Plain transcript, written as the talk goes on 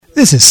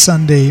This is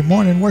Sunday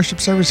morning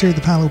worship service here at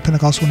the Pine Grove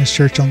Pentecostal Witness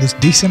Church on this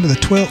December the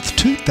 12th,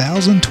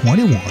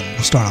 2021. We'll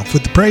start off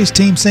with the praise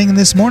team singing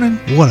this morning,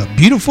 What a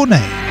Beautiful Name.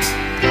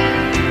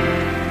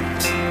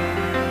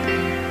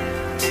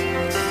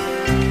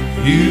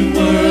 You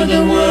were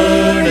the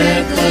Word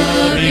at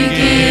the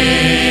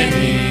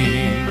beginning,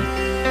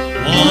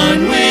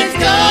 one with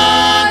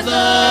God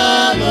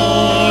the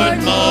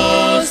Lord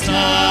Most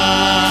High.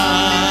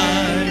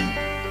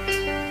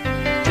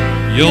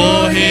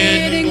 Your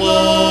hidden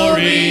glory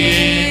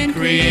in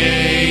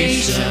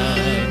creation,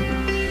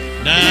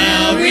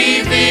 now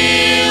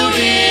revealed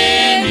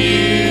in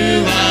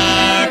you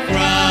our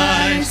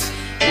Christ.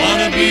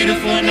 What a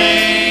beautiful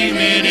name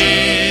it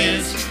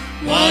is,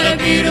 what a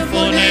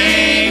beautiful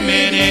name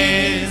it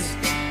is,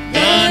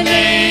 the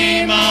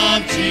name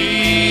of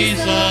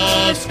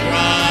Jesus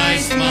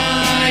Christ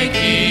my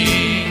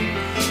King.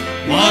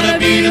 What a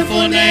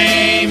beautiful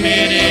name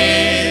it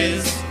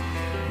is,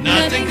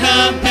 nothing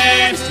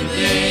compares to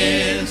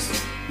this.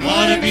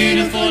 What a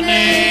beautiful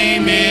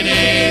name it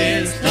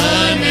is,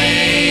 the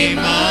name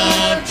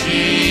of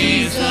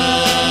Jesus.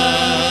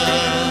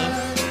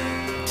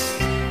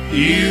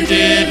 You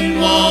didn't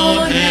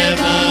want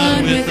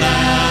heaven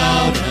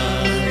without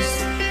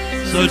us,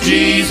 so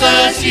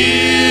Jesus,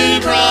 you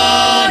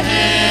brought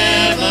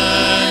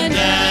heaven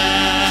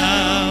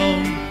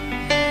down.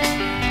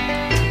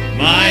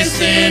 My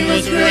sin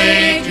was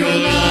great, your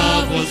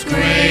love was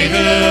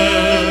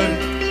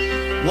greater.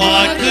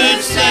 What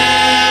could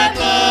separate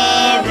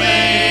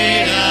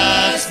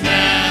us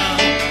now?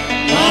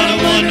 What a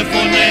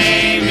wonderful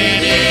name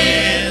it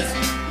is,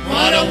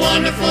 what a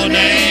wonderful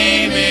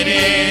name it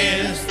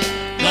is,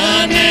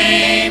 the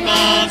name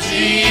of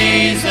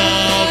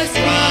Jesus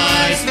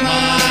Christ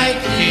my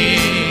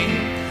King.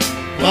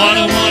 What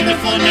a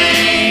wonderful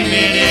name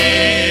it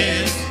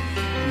is,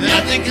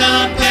 nothing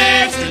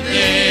compares to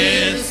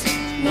this.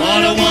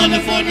 What a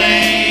wonderful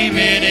name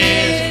it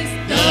is,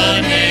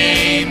 the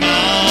name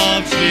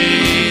of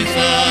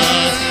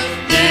Jesus.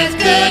 Death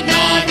could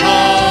not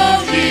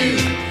hold you,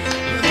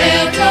 the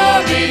veil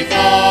tore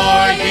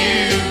before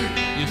you.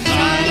 You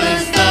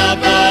silenced the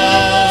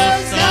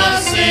boasts of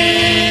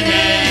sin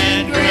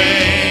and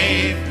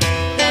grave.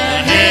 The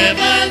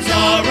heavens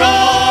are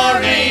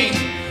roaring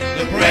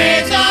the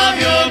praise of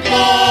your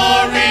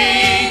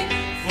glory,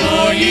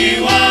 for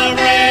you are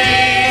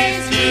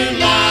raised to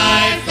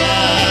life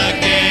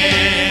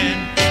again.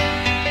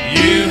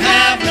 You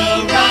have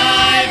no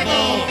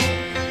rival,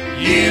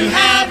 you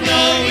have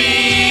no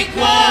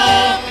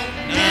equal,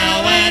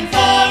 now and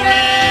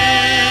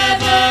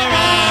forever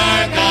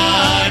our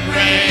God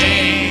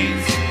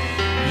reigns.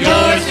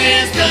 Yours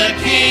is the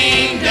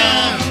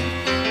kingdom,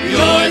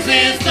 yours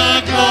is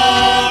the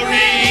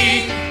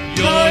glory,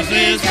 yours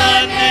is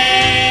the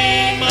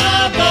name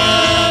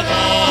above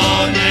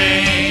all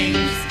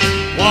names.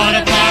 What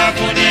a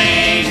powerful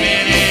name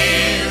it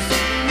is,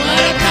 what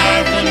a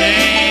powerful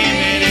name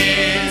it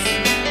is,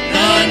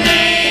 the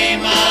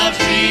name of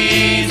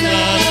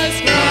Jesus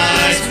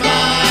Christ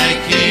my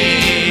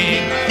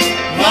King.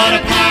 What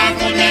a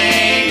powerful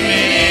name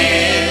it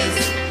is,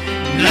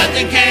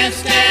 nothing can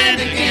stand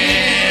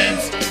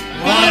against.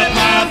 What a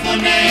powerful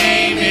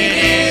name it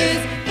is,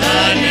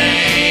 the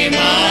name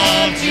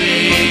of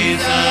Jesus.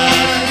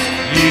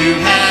 You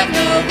have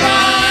no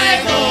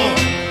rival,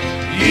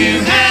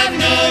 you have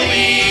no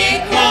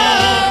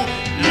equal,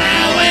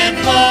 now and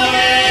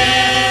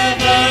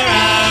forever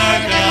our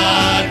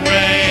God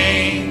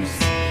reigns.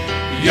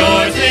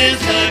 Yours is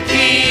the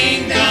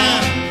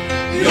kingdom,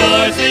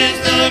 yours is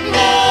the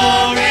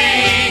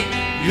glory,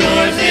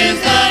 yours is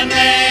the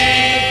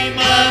name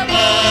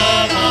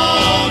above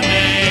all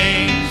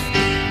names.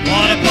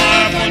 What a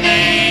powerful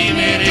name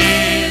it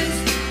is,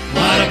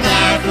 what a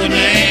powerful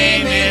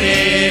name it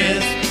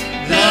is,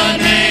 the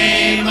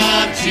name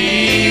of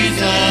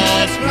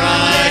Jesus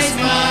Christ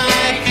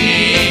my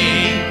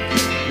King.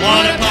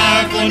 What a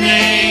powerful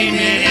name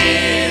it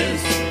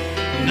is,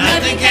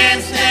 nothing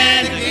can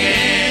stand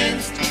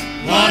against.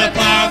 What a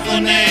powerful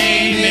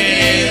name it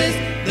is,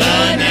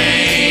 the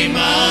name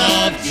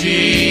of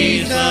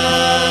Jesus.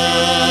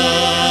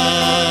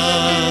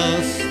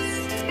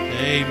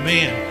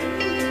 Amen.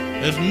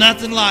 There's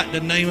nothing like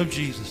the name of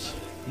Jesus.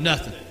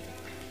 Nothing.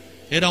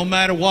 It don't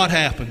matter what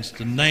happens.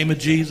 The name of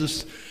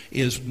Jesus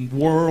is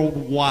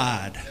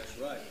worldwide.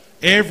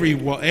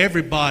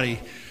 Everybody.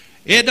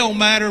 It don't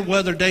matter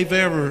whether they've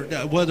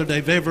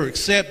ever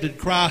accepted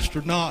Christ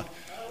or not.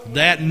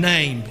 That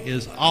name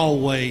is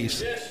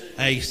always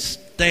a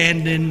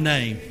standing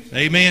name.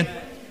 Amen.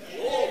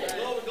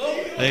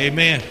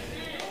 Amen.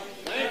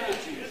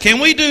 Can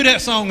we do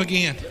that song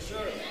again?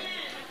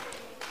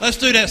 Let's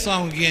do that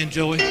song again,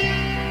 Joey.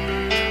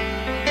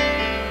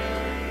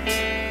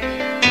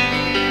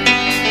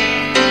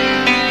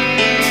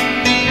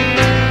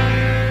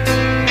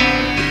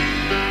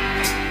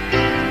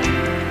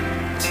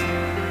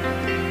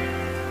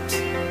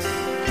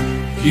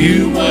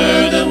 You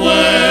were the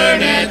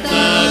Word at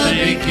the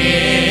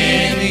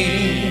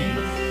beginning,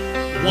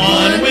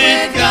 one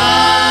with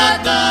God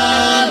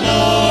the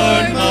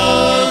Lord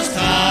Most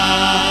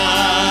High.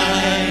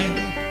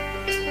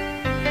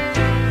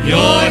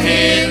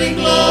 hidden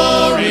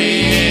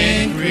glory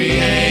in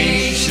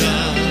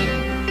creation,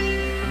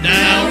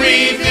 now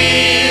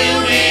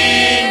revealed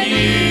in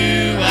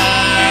you,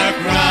 our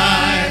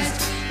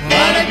Christ.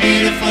 What a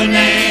beautiful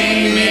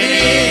name it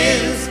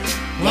is.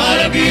 What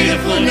a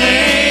beautiful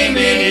name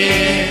it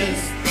is.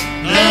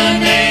 The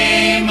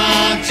name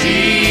of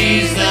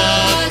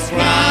Jesus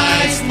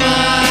Christ,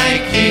 my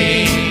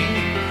King.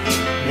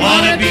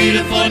 What a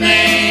beautiful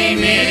name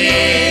it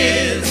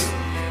is.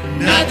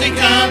 Nothing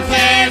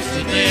compares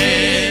to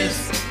this.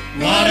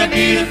 What a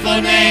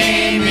beautiful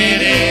name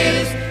it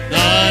is.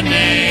 The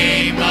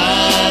name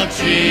of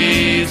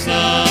Jesus.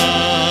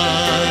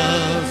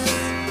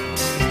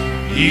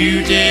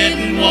 You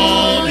didn't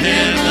want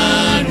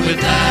heaven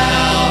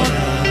without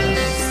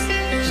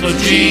us, so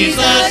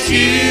Jesus,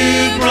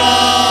 you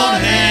brought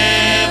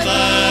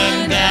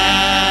heaven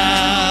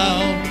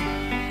down.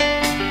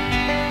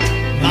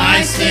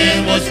 My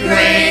sin was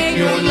great,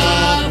 your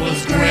love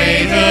was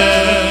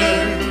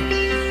greater.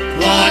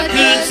 What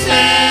could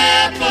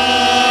separate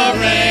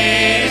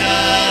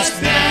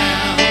us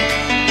now?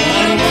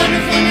 What a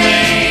wonderful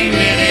name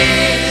it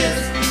is.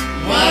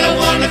 What a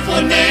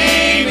wonderful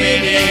name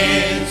it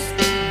is.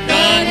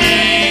 The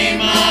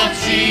name of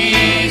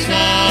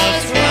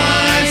Jesus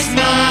Christ,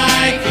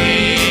 my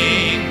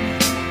King.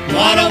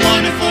 What a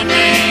wonderful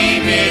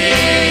name it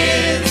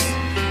is.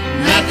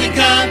 Nothing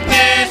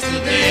compares to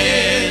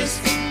this.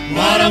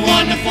 What a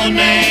wonderful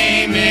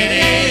name it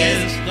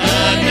is.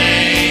 The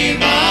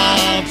name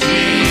of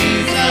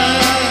Jesus.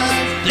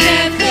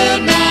 Death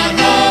could not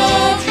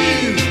hold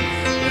you.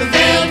 The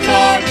veil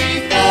tore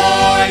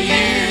before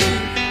you.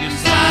 You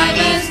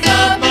silenced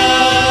the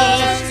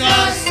boast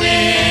of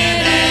sin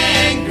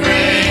and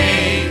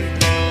grave.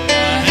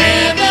 The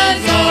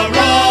heavens are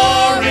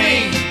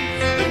roaring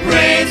the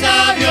praise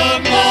of your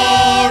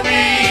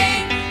glory.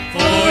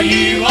 For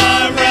you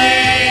are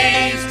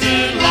raised to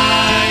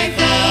life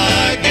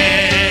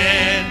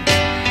again.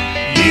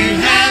 You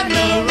have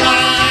no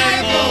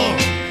rival.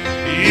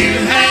 You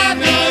have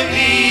no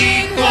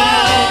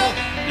equal.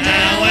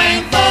 Now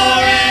and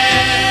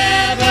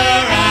forever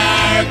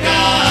our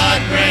God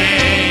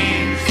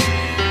reigns.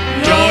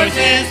 Yours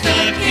is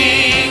the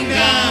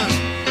kingdom.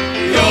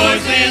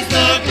 Yours is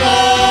the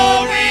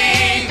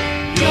glory.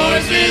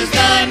 Yours is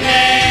the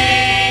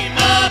name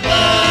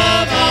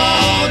above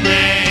all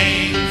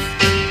names.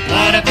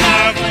 What a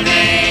powerful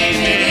name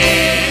it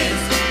is.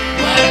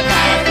 What a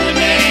powerful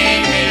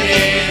name it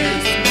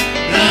is.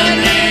 The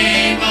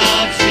name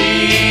of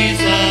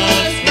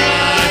Jesus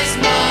Christ,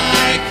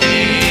 my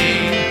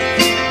King.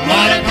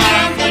 What a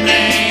powerful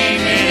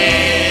name it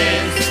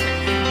is.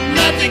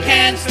 Nothing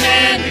can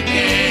stand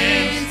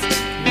against.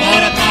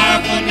 What a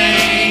powerful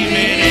name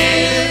it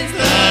is.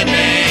 The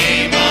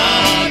name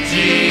of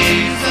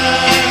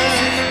Jesus.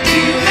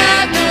 You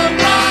have no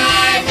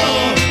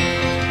rival.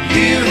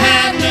 You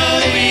have no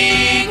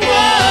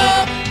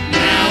equal.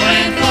 Now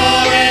and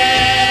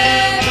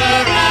forever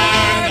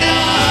our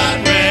God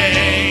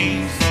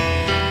reigns.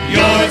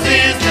 Yours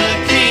is the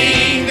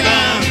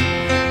kingdom.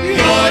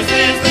 Yours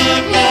is the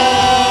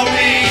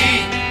glory.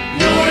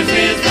 Yours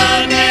is the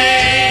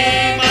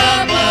name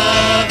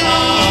above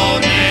all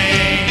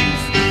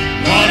names.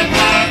 What a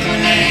powerful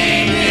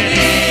name it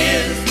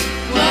is.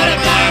 What a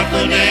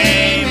powerful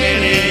name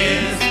it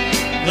is.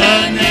 The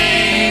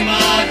name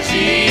of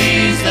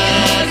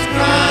Jesus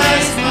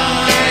Christ,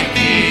 my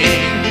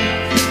King.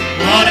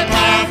 What a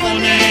powerful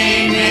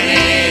name it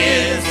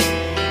is.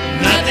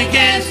 Nothing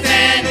can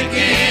stand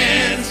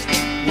against.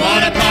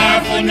 What a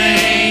powerful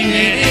name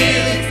it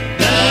is.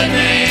 The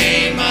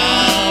name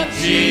of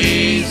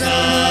Jesus.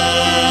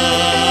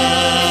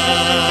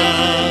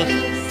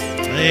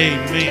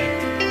 Amen.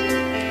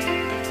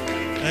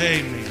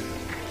 Amen.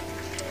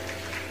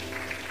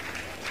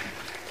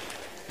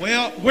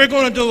 Well, we're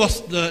going to do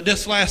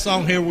this last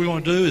song here. We're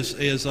going to do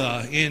is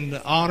in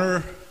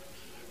honor,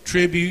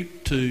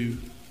 tribute to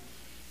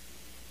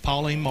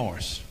Pauline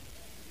Morris.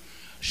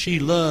 She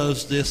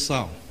loves this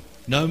song,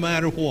 no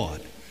matter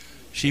what.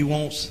 She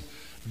wants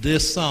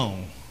this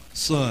song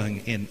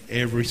sung in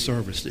every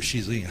service that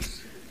she's in.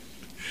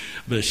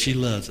 But she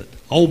loves it.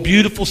 Oh,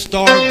 beautiful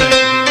star of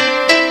Bethlehem.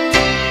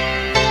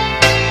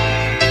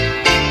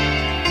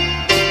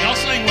 Y'all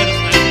sing with us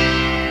now.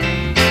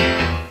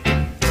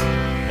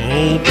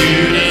 Oh,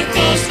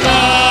 beautiful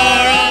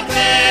star of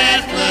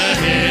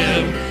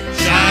Bethlehem,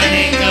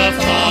 shining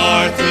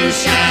afar through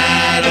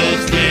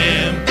shadows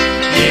dim,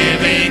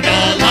 giving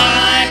a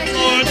light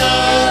for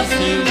those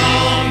who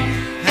long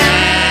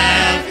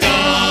have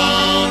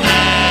gone,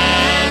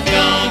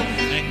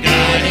 and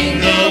guiding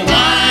the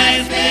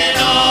wise men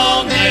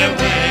on their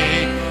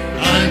way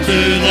unto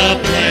the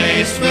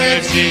place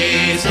where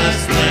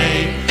Jesus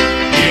lay.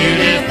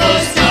 Beautiful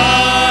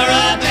star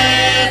of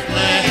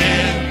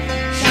Bethlehem,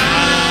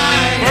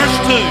 shine. Verse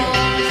 2.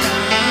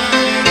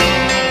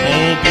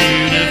 Oh,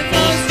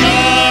 beautiful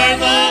star,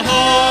 the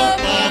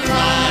hope of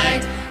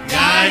light,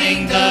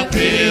 guiding the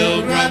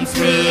pilgrim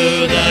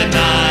through the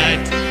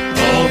night,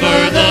 over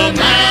the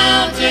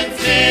mountain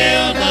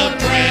till the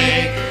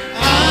break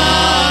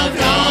of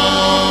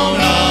dawn.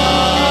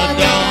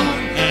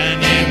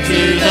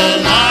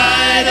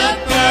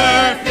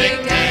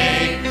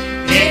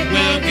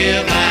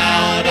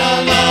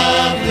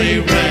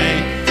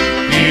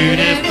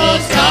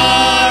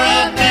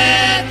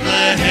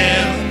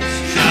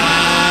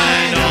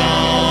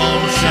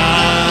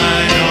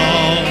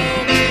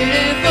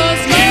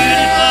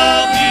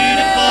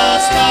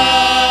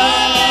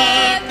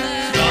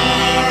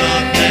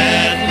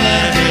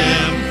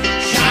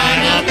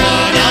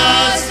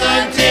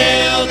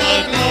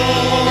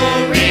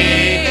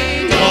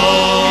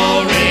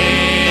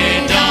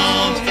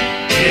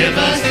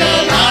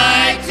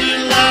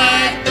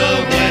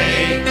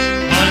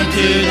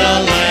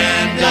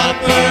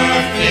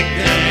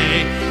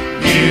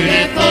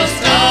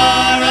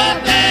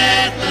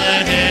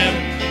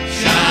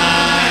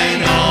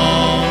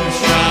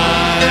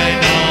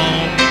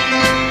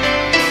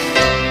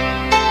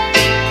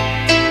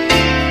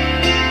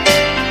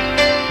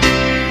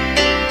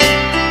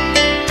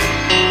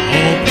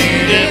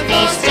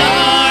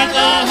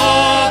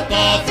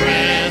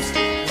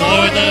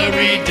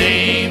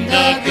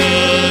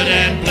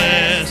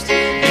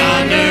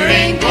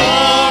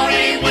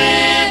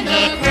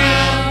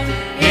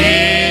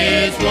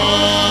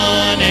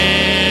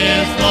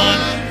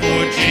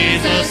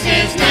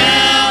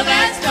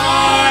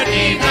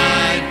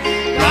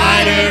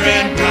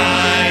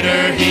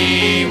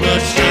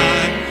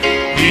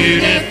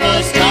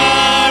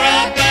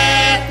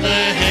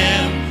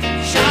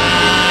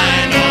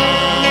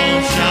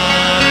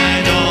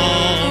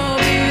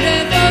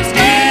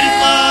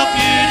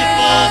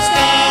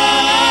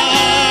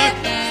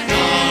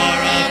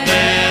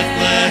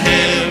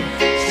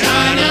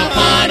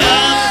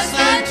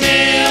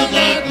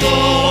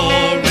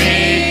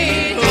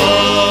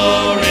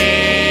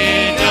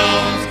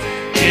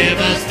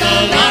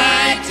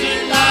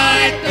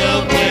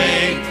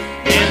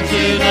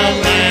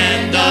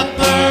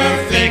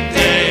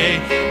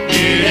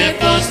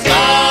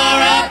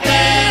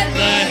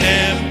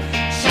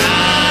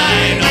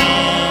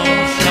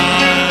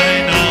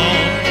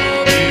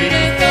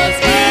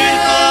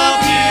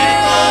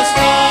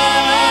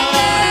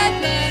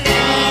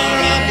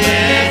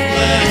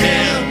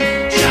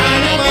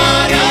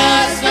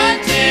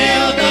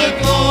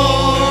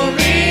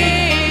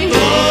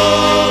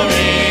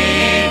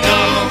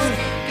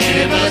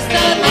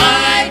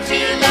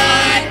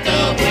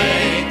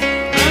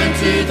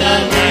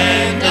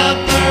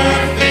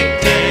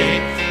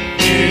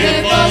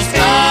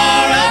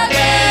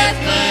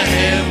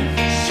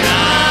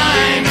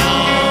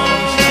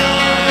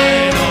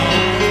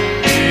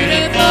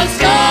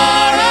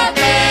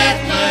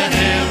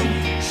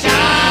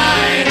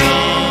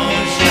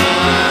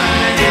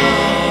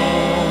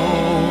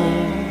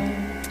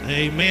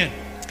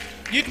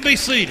 You can be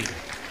seated.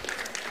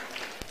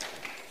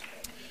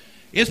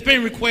 It's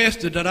been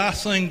requested that I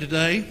sing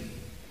today,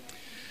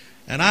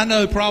 and I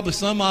know probably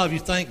some of you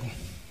think,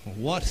 well,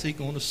 what's he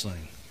going to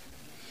sing?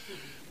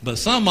 But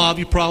some of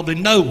you probably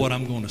know what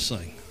I'm going to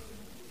sing.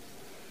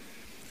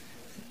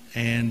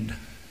 And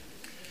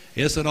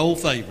it's an old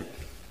favorite.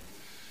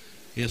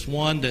 It's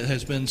one that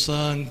has been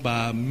sung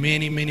by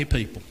many, many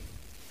people.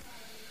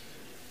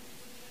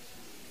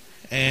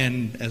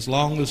 And as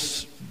long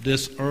as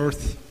this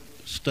earth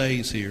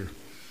stays here,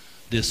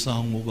 this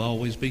song will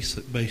always be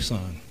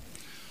sung.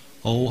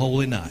 O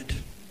Holy Night.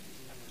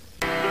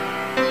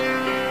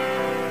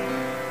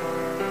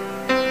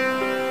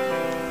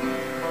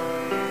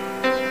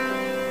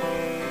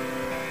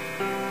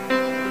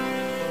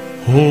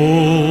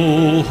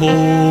 O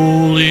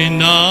holy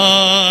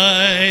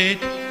night,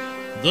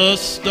 the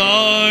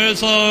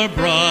stars are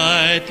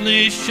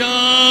brightly shining.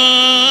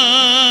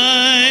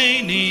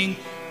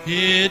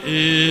 It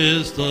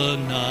is the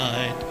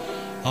night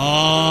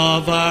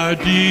of our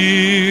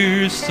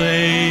dear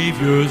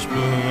Savior's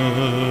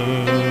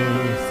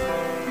birth.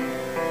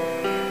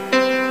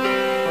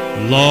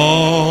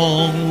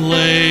 Long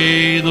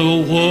lay the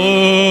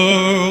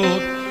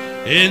world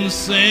in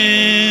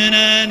sin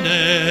and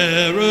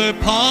error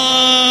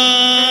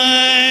pining,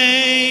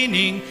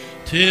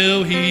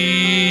 till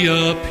he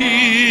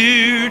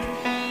appeared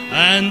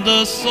and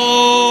the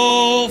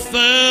soul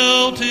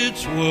felt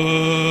its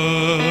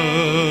worth.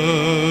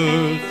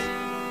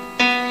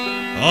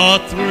 A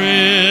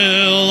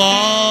thrill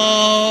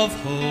of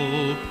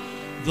hope,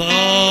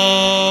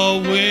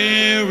 the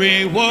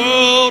weary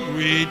world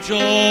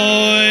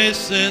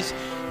rejoices,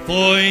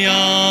 for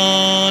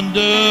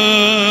yonder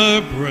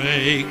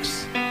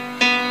breaks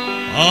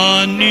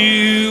a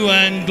new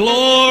and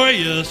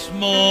glorious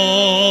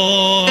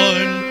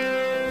morn.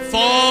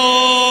 Fall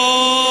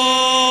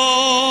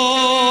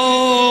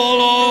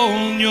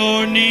on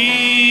your knees.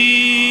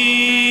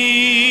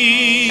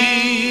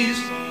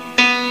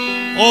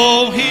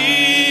 Oh, hear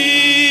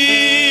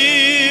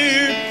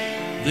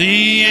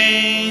the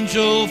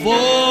angel voices.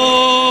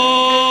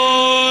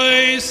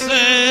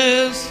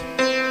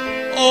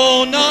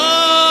 Oh, night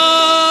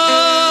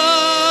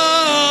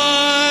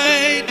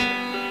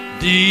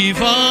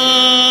divine.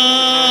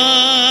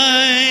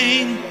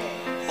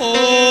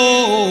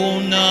 Oh,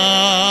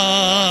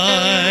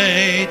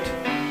 night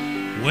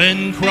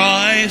when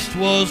Christ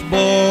was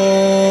born.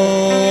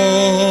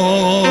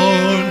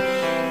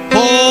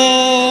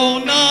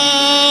 Oh, night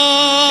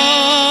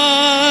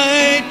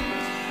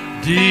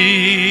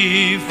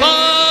divine.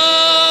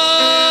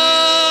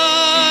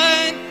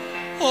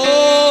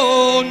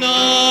 Oh,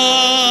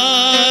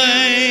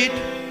 night.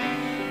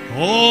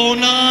 Oh,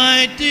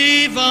 night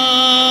divine.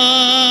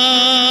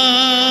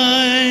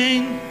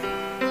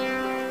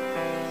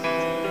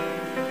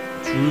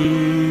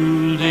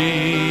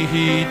 Truly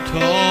he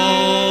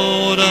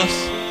taught us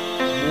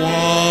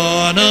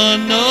one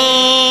another.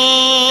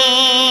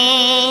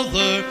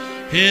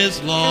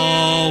 His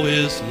law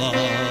is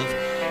love,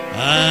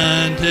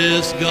 and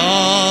his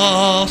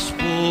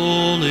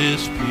gospel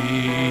is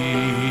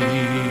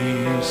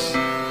peace.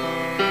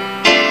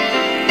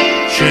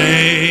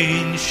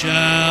 Chains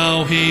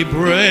shall he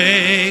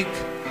break,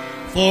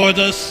 for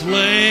the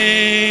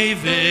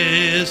slave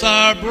is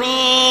our brother,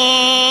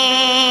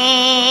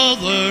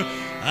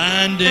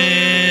 and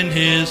in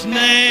his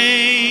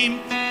name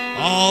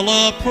all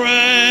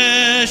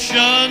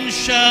oppression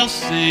shall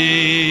cease.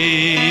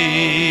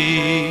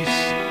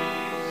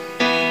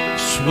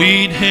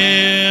 Sweet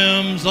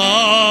hymns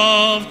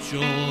of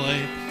joy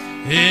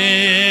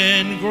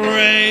in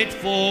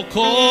grateful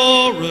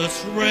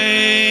chorus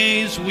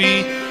raise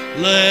we,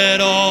 let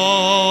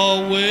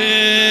all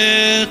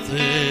within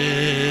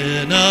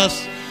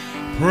us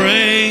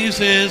praise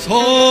his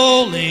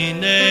holy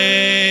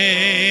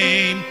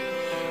name.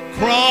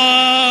 Christ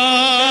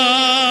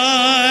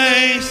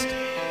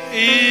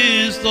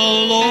is the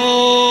Lord.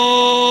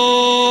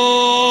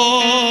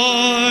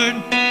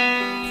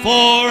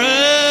 Forever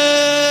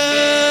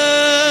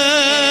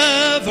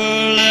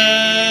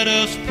let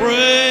us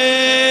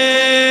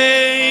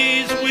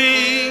praise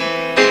we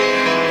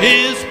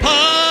his power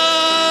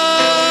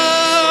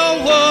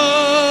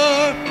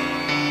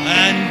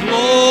and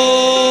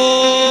glory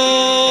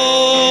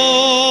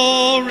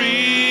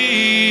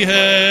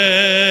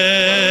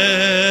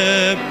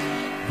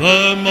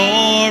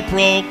evermore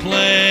proclaim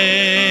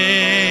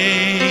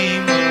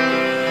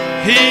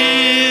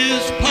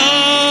his power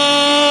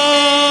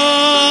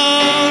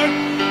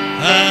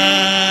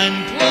and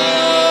glory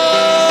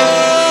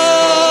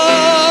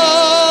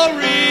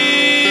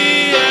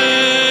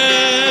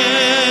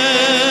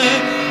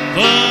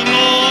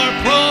evermore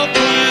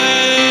proclaim.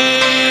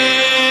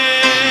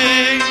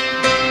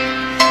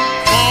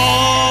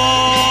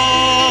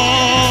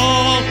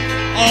 Fall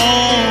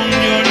on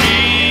your knees.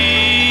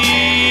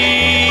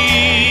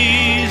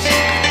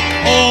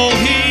 Oh,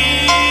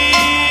 hear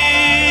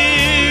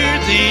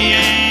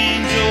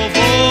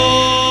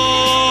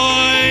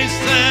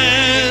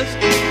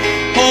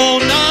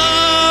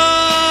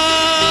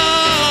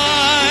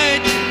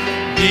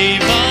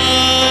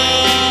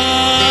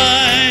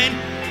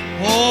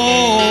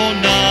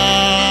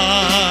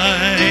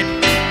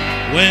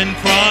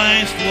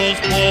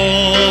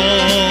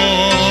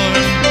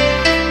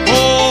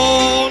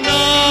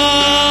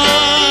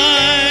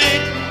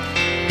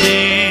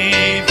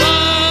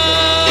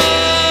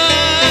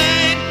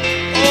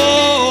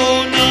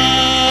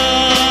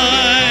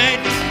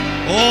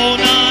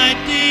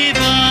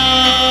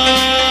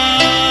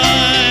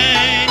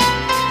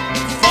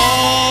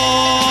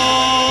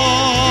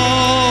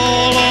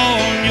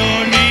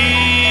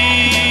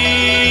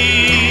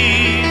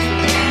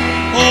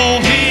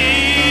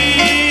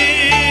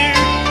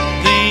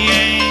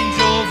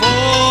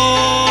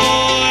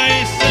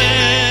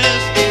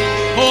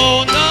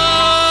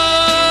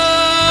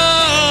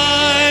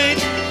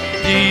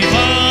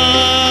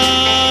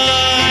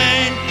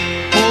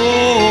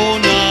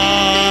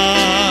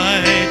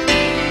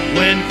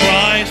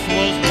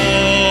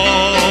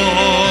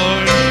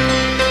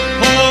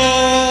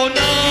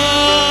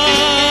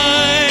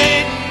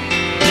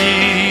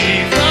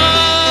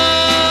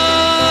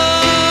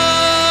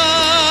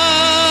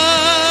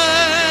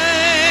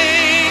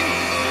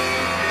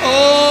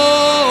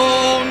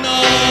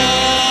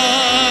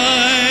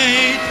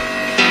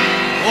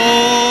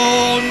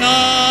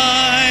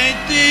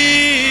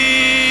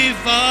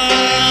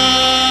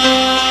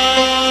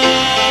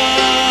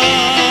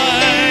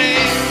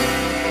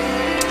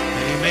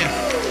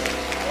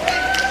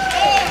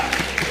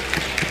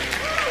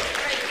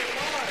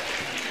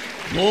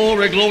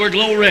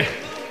glory.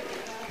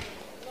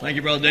 Thank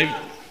you, Brother David.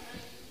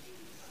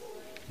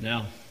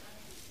 Now,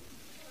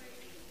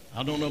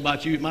 I don't know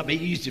about you. It might be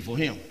easy for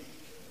him.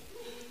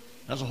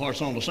 That's a hard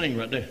song to sing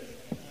right there.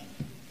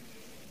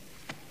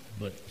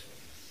 But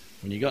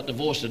when you got the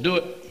voice to do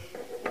it,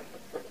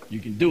 you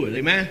can do it.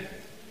 Amen?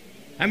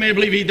 How many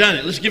believe he done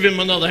it? Let's give him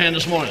another hand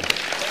this morning.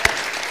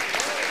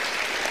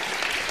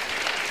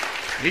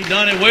 He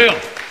done it well.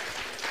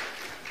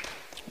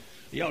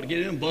 You ought to get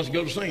in and bust and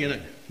go to singing,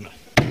 ain't you? No.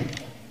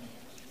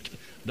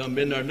 Done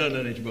been there, done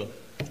that, ain't you, brother?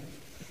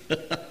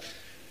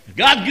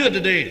 God's good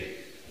today.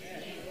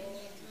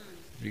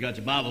 If you got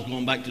your Bibles,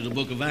 going back to the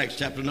book of Acts,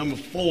 chapter number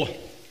 4.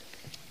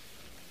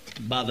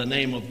 By the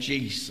name of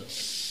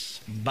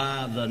Jesus.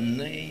 By the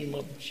name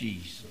of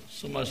Jesus.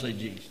 Somebody say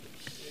Jesus.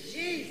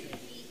 Jesus.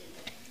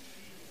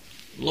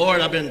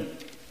 Lord, I don't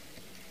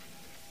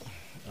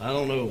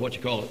know what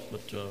you call it,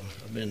 but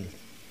I've been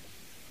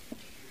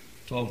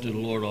talking to the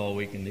Lord all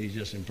week, and he's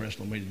just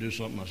impressed on me to do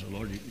something. I said,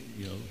 Lord,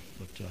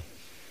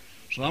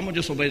 so I'm going to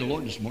just obey the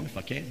Lord this morning if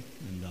I can,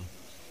 and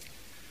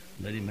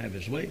let him have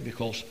his way,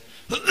 because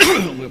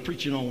we're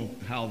preaching on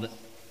how that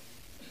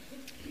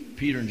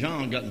Peter and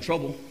John got in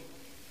trouble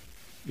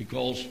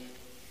because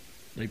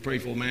they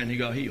prayed for a man, he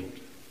got healed.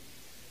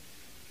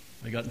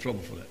 They got in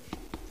trouble for that.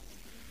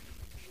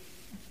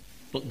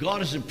 But God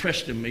has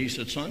impressed in me. He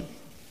said, son,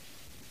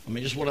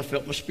 just what I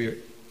felt in my spirit.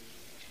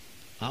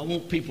 I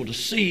want people to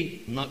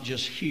see, not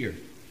just hear.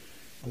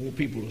 I want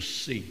people to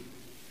see.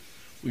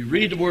 We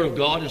read the Word of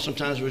God, and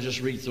sometimes we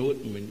just read through it,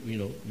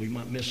 and we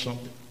might miss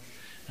something.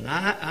 And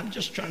I'm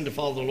just trying to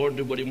follow the Lord and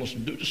do what he wants to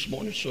do this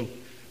morning, so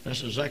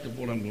that's exactly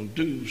what I'm going to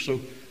do.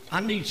 So I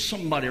need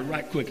somebody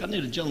right quick. I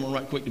need a gentleman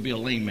right quick to be a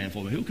lame man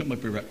for me. Who'll come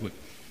up here right quick?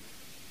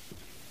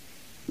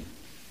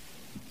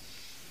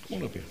 Come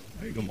on up here.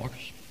 There you go,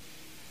 Marcus.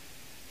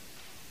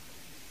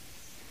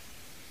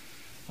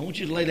 I want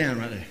you to lay down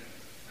right there.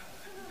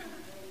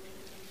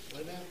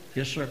 Lay down?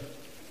 Yes, sir.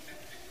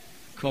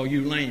 Call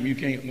you lame. You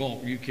can't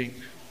walk. You can't.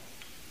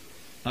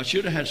 I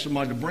should have had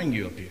somebody to bring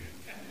you up here.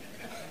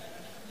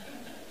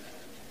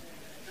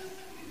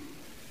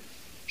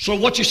 So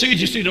what you see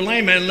is the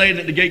lame man laying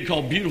at the gate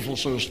called Beautiful,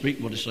 so to speak,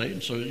 what it's saying.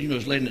 So,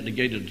 it's laying at the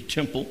gate of the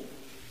temple.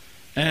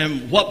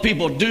 And what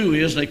people do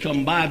is they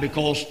come by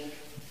because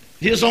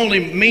his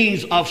only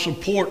means of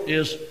support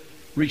is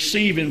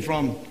receiving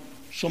from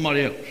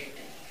somebody else.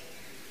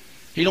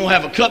 He don't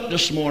have a cup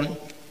this morning.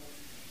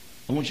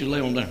 I want you to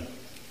lay on down.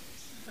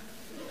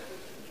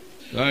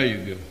 There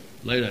you go.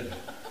 Lay down.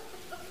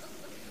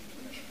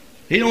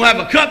 He don't have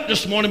a cup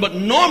this morning, but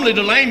normally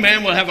the lame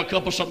man will have a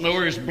cup or something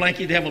over his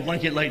blanket. They have a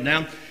blanket laid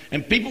down,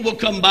 and people will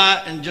come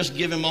by and just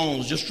give him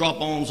alms, just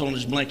drop alms on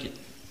his blanket.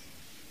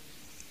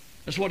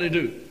 That's what they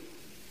do.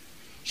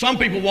 Some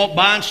people walk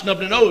by and snub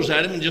their nose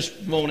at him and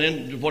just go on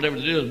in, whatever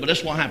it is, but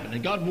that's what happened.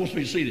 And God wants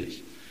me to see this.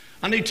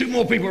 I need two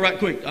more people right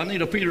quick. I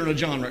need a Peter and a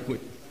John right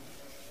quick.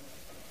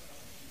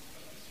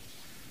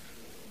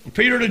 A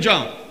Peter and a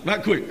John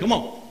right quick. Come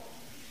on.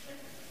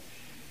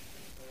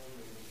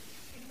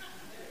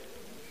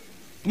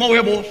 Come over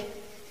here, boys.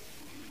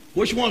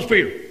 Which one's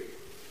Peter?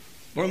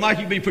 Brother Mike,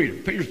 you be Peter.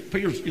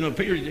 Peter's,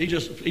 Peter, he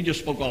just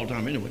spoke all the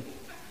time anyway.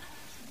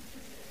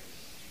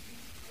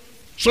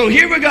 So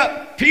here we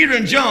got Peter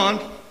and John,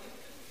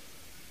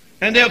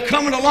 and they're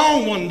coming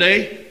along one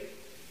day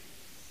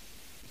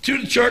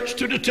to the church,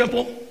 to the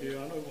temple. Yeah, I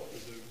know what to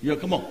do. Yeah,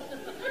 come on.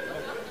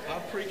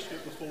 I've preached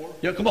it before.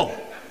 Yeah, come on.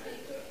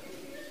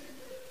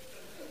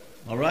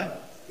 All right?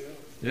 Yeah.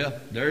 Yeah,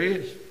 there he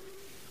is.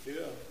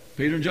 Yeah.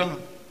 Peter and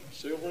John.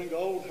 Silver and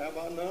gold have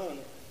I none.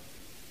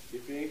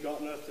 If you ain't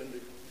got nothing,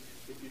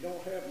 if you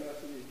don't have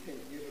nothing, you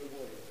can't give it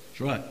away. That's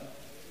right.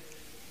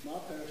 My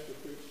pastor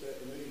preached that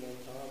to me one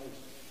time. It's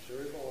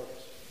Terry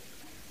Vargas.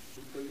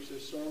 He preached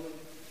this sermon.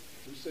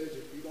 He says,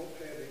 if you don't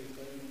have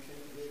anything, you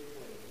can't give it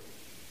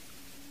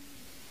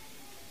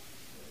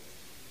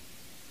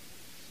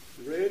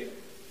away. You ready?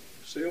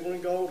 Silver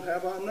and gold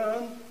have I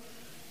none,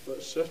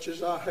 but such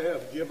as I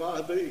have give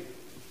I thee.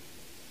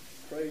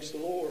 Praise the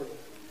Lord.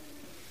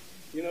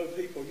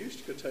 People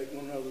used to take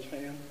one another's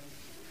hand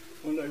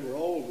when they were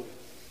old.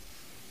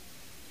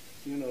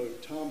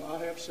 Tom, I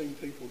have seen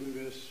people do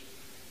this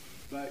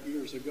back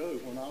years ago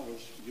when I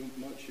was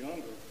much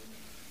younger,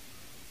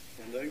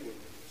 and they would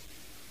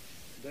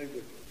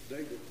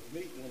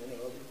meet one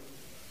another,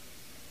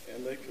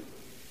 and they could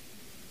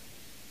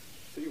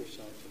feel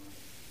something.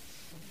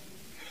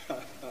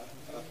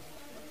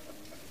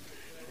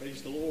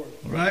 Praise the Lord.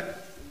 All right.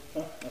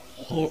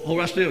 Hold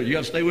right still. You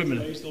got to stay with me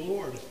now. Praise the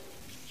Lord.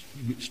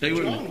 Stay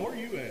with me. John, where are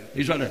you at?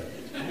 He's right there.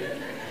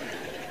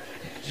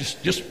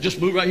 Just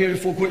move right here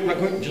for quick, right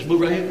quick. Just move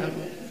right here.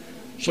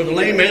 So the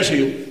lame man's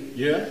healed.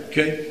 Yeah.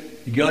 Okay.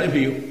 You got him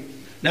healed.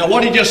 Now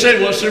what he just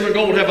said was, silver and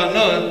gold have I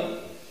none,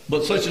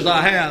 but such as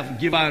I have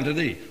give I unto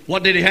thee.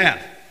 What did he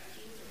have?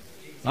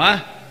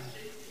 Huh?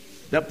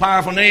 That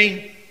powerful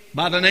name,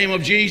 by the name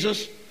of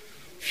Jesus,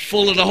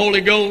 full of the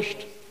Holy Ghost.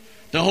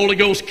 The Holy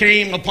Ghost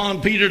came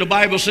upon Peter, the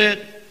Bible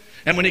said.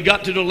 And when he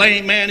got to the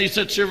lame man, he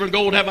said, silver and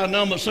gold have I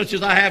none, but such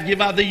as I have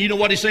give I thee. You know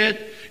what he said?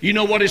 You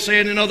know what he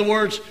said, in other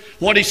words?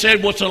 What he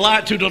said was to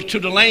lie to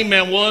the lame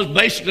man was,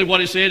 basically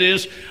what he said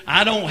is,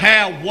 I don't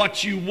have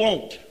what you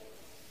want,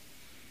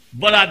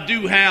 but I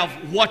do have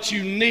what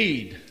you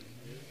need.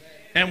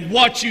 And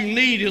what you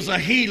need is a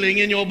healing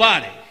in your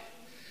body.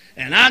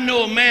 And I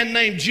know a man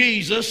named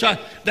Jesus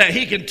that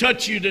he can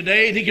touch you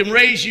today and he can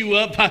raise you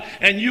up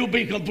and you'll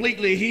be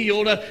completely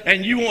healed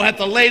and you won't have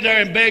to lay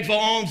there and beg for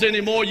alms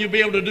anymore. You'll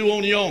be able to do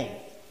on your own.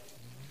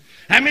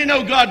 How many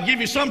know God give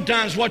you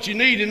sometimes what you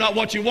need and not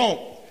what you want?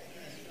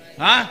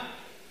 Huh?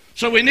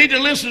 So we need to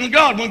listen to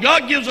God. When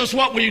God gives us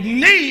what we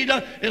need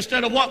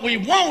instead of what we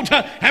want,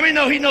 how many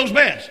know he knows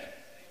best?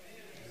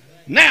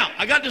 Now,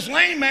 I got this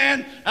lame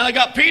man and I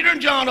got Peter and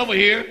John over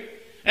here.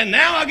 And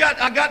now I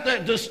got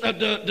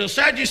the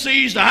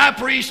Sadducees, the high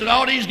priest, and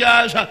all these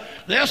guys.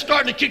 They're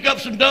starting to kick up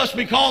some dust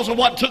because of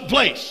what took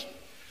place.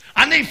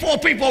 I need 4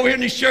 people over here in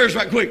these chairs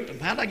right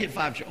quick. How did I get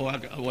 5 chairs?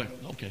 Oh, wait,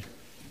 okay.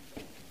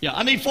 Yeah,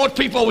 I need 4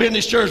 people over here in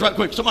these chairs right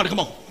quick. Somebody, come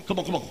on.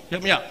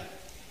 Help me out.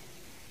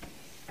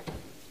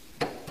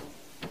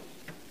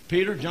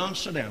 Peter, John,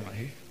 sit down right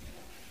here.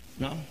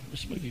 No,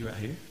 let's move you right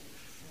here.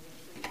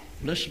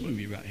 Let's move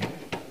you right here.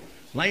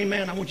 Lame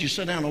man, I want you to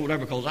sit down over there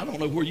because I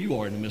don't know where you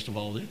are in the midst of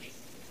all this.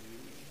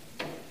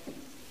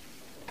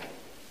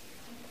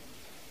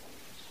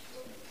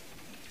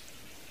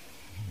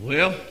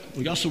 Well,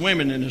 we got some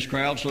women in this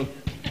crowd, so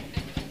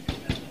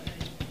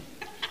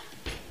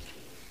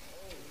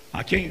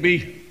I've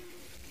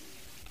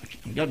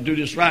got to do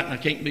this right, and I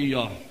can't be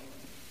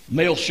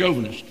male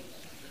chauvinist.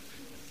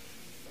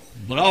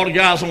 But all the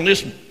guys on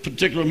this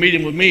particular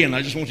meeting with me, and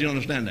I just want you to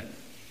understand that.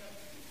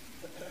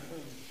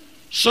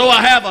 So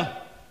I have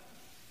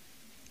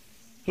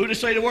who did they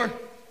say they were?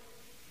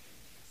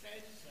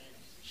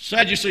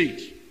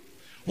 Sadducees.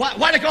 Why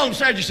do they call them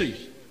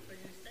Sadducees?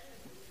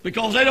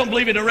 Because they don't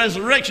believe in the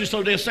resurrection,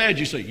 so they're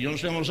Sadducees. You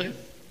understand what I'm saying?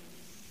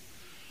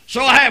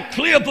 So I have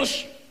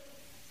Cleopas,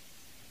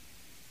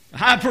 the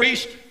high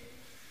priest.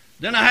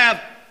 Then I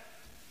have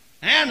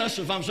Annas,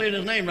 if I'm saying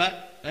his name right,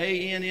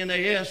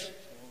 A-N-N-A-S.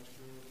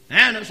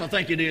 Annas, I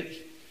think it is.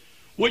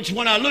 Which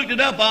when I looked it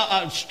up,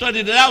 I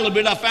studied it out a little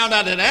bit, I found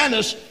out that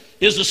Annas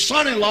is the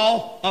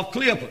son-in-law of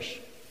Cleopas.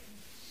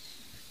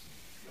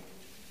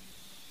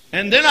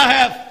 And then I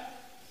have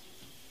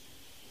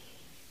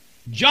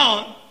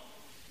John,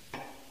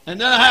 and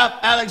then I have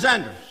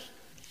Alexander.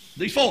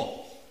 These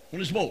 4 on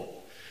this board.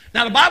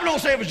 Now the Bible don't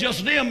say it was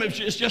just them. It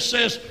just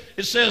says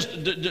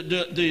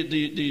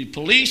the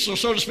police, or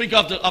so to speak,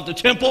 of the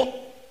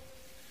temple.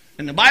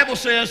 And the Bible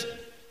says,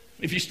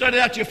 if you study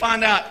that, you'll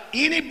find out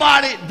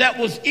anybody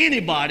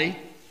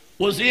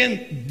was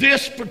in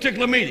this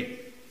particular meeting.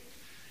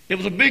 It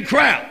was a big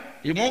crowd.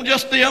 It wasn't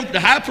just them, the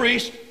high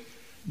priest,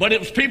 but it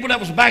was people that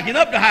was backing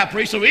up the high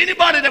priest. So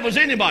anybody that was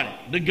anybody,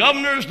 the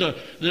governors, the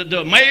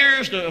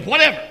mayors, the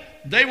whatever,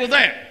 they were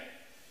there.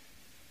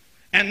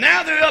 And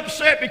now they're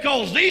upset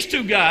because these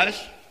 2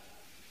 guys,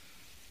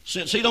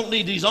 since he don't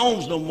need these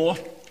alms no more,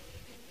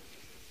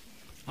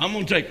 I'm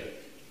going to take them.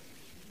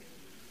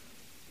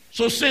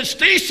 So since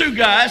these 2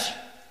 guys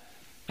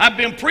have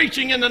been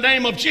preaching in the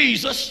name of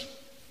Jesus,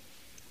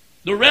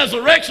 the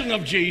resurrection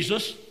of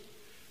Jesus,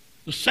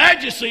 the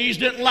Sadducees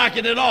didn't like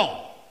it at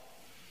all.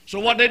 So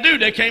what they do,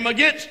 they came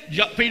against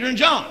Peter and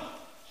John.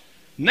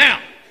 Now,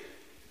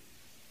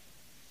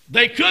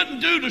 they couldn't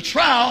do the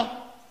trial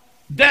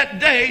that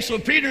day, so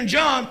Peter and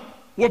John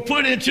were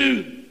put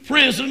into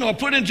prison or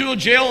put into a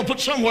jail or put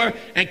somewhere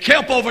and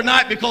kept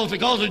overnight because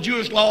of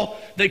Jewish law,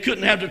 they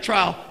couldn't have the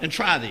trial and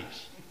try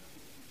these.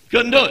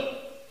 Couldn't do it.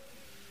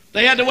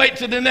 They had to wait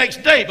till the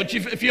next day. But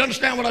if you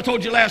understand what I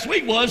told you last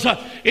week was,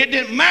 it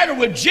didn't matter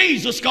with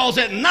Jesus because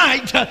at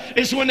night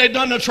is when they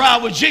done the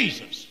trial with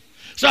Jesus.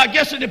 So I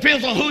guess it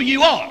depends on who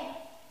you are.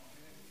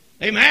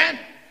 Amen?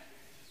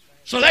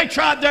 So they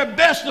tried their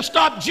best to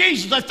stop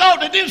Jesus. They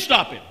thought they did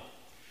stop him.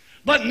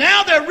 But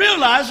now they're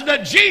realizing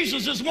that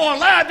Jesus is more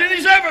alive than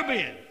he's ever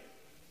been.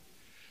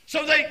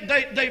 So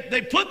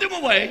they put them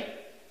away,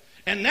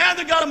 and now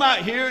they got them out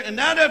here, and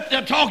now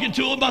they're talking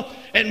to them.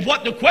 And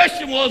what the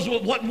question was,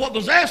 what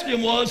was asked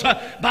them was,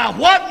 by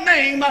what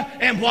name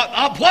and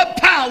what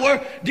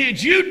power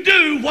did you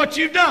do what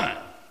you've done?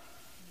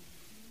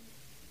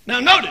 Now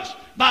notice,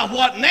 by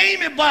what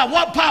name and by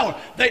what power?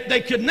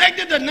 They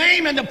connected the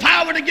name and the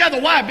power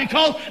together. Why?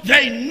 Because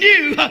they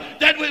knew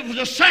that it was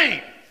the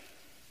same.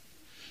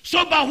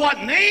 So by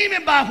what name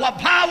and by what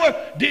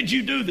power did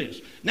you do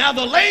this? Now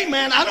the lame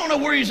man, I don't know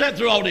where he's at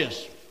through all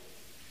this.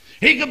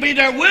 He could be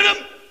there with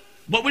him,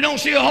 but we don't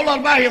see a whole lot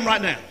about him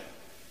right now.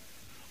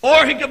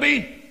 Or he could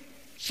be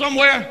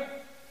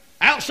somewhere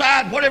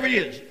outside, whatever he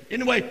is.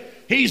 Anyway,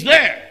 he's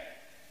there.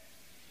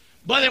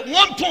 But at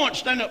one point,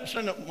 stand up,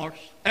 Marcus.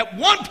 At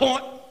one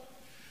point,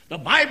 the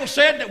Bible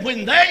said that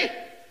when they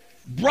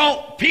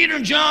brought Peter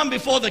and John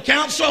before the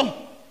council,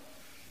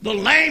 the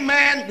lame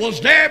man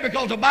was there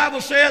because the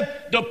Bible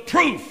said the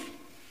proof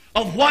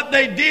of what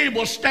they did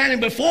was standing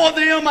before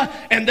them,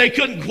 and they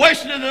couldn't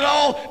question it at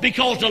all,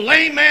 because the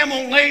lame man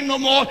won't lame no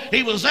more.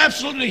 He was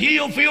absolutely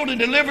healed, filled, and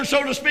delivered,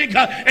 so to speak,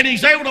 and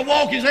he's able to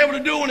walk, he's able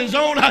to do on his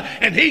own,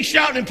 and he's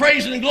shouting and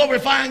praising and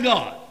glorifying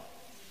God.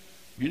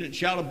 You didn't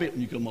shout a bit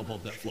when you come up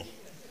off that floor.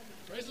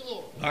 Praise the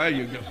Lord. There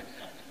you go.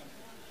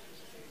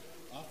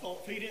 I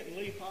thought if he didn't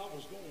leave, I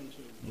was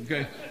going to.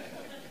 Okay.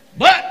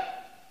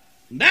 But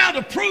now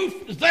the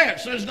proof is there,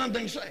 so there's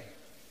nothing to say.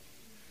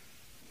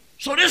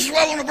 So this is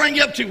what I want to bring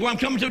you up to, where I'm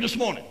coming to this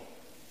morning.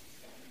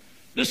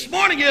 This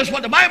morning is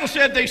what the Bible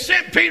said. They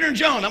sent Peter and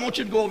John. I want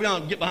you to go over there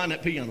and get behind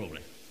that piano over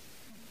there.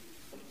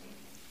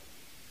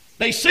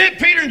 They sent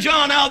Peter and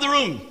John out of the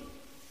room.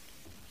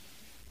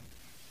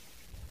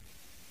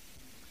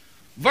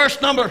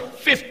 Verse number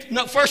 50,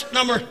 no, first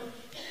number,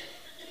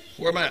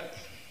 where am I at?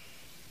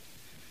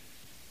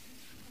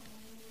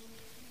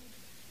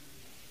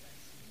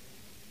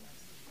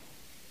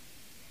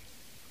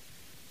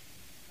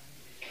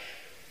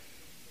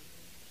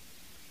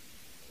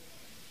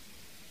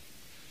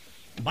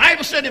 The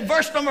Bible said in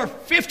verse number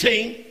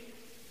 15,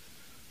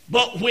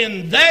 but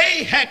when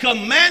they had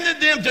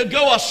commanded them to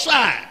go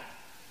aside,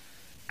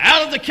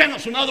 out of the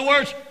council, in other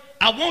words,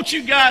 I want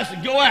you guys to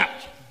go out.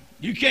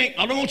 You can't,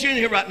 I don't want you in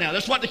here right now.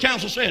 That's what the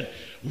council said.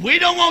 We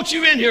don't want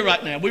you in here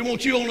right now. We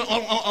want you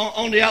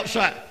on the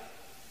outside.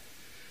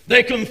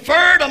 They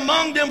conferred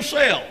among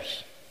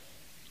themselves,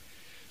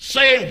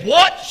 saying,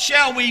 what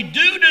shall we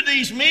do to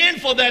these men?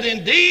 For that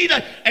indeed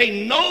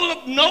a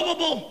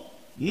notable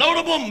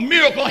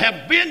miracle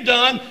have been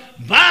done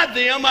by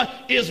them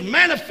is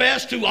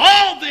manifest to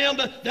all them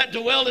that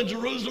dwell in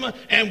Jerusalem,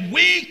 and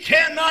we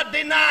cannot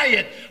deny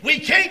it. We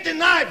can't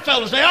deny it,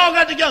 fellas. They all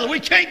got together. We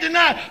can't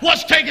deny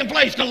what's taking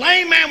place. The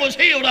lame man was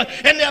healed,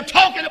 and they're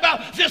talking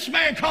about this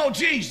man called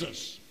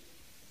Jesus.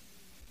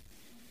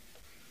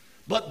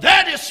 But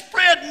that is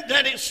spread,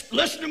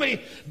 listen to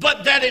me,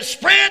 but that it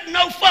spread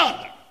no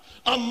further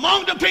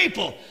among the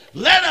people.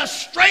 Let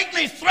us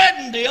straightly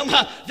threaten them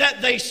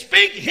that they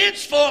speak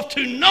henceforth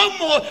to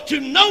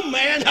no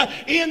man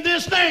in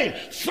this name.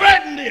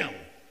 Threaten them.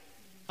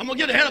 I'm going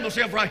to get ahead of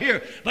myself right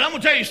here, but I'm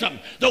going to tell you something.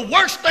 The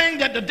worst thing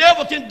that the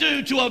devil can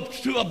do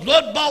to a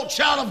blood-bought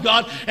child of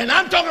God, and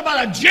I'm talking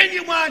about a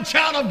genuine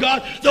child of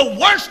God, the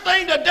worst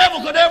thing the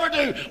devil could ever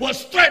do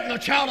was threaten a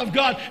child of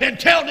God and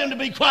tell them to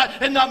be quiet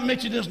and not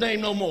mention his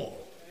name no more.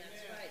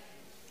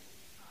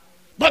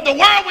 But the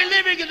world we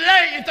live in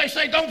today, if they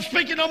say don't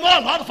speak it no more,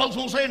 a lot of folks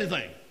won't say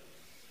anything.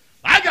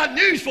 I got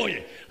news for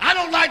you. I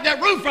don't like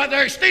that roof right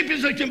there as steep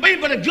as it can be,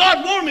 but if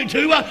God wanted me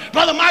to,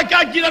 Brother Mike,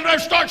 I'd get up there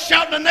and start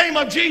shouting the name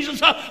of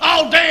Jesus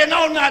all day and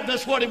all night.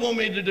 That's what he wanted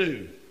me to do.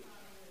 Amen.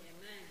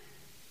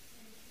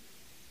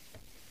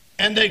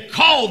 And they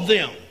called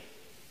them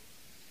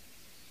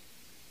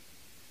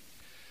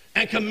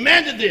and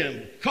commanded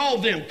them,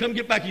 called them, come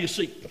get back in your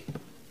seat.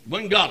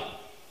 Went and got them.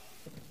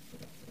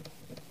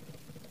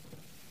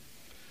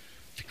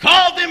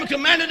 Called them and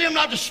commanded them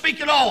not to speak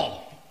at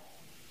all,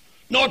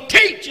 nor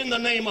teach in the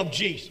name of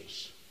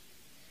Jesus.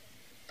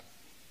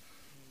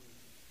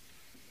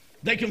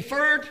 They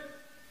conferred,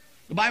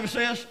 the Bible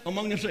says,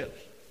 among themselves.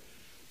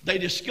 They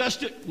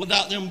discussed it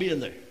without them being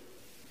there.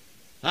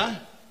 Huh?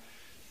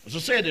 As I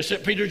said, they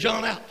sent Peter and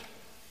John out.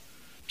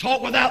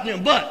 Talk without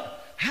them.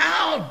 But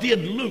how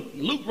did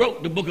Luke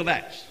wrote the book of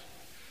Acts.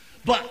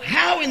 But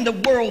how in the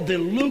world did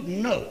Luke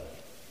know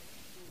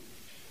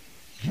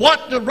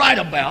what to write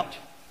about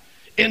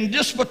in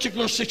this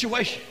particular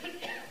situation?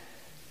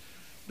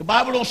 The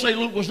Bible don't say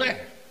Luke was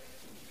there.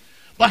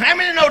 But how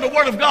many know the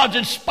Word of God's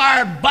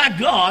inspired by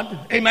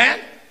God? Amen?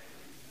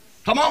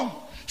 Come on.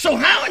 So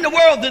how in the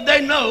world did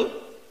they know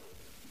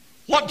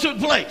what took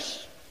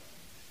place?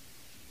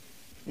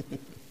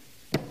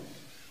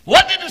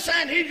 What did the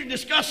Sanhedrin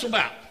discuss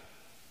about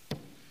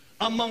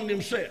among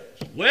themselves?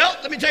 Well,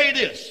 let me tell you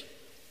this.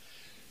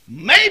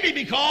 Maybe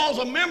because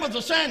a member of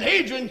the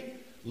Sanhedrin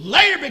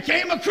later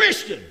became a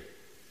Christian.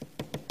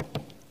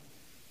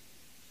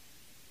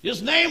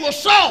 His name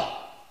was Saul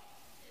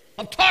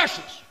of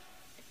Tarsus.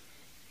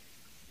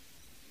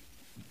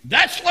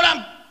 That's what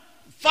I'm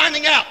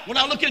finding out when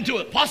I look into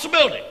it.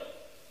 Possibility.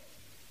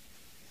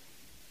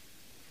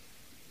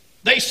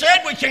 They said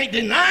we can't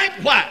deny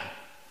it. Why?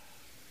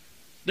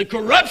 The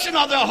corruption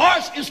of their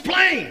hearts is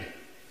plain.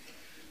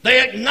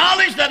 They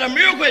acknowledge that a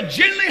miracle had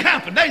genuinely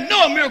happened. They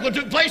know a miracle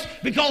took place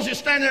because it's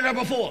standing there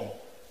before them.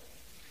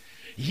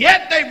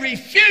 Yet they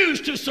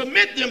refuse to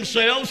submit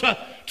themselves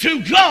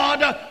to God,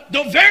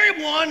 the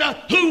very one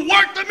who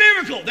worked the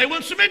miracle. They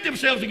wouldn't submit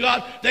themselves to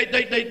God. They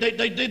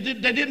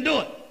didn't do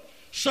it.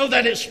 So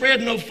that it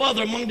spread no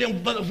further among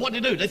them. But what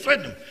did they do? They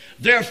threatened them.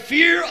 Their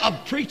fear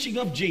of preaching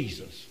of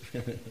Jesus.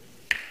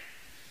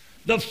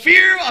 The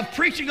fear of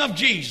preaching of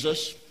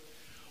Jesus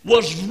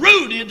was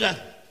rooted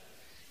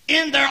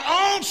in their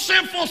own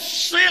sinful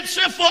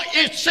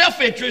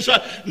self-interest,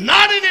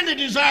 not in any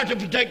desire to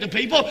protect the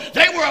people.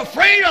 They were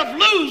afraid of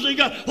losing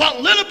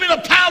what little bit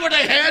of power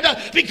they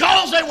had,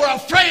 because they were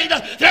afraid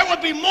there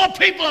would be more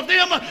people of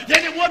them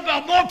than it would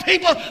be more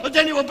people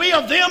than it would be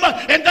of them,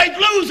 and they'd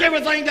lose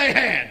everything they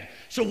had.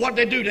 So what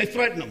did they do? They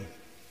threatened them.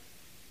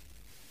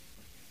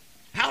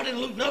 How did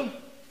Luke know?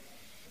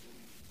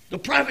 The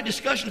private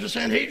discussions of the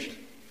Sanhedrin.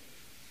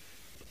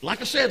 Like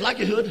I said,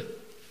 likelihood,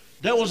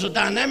 there was a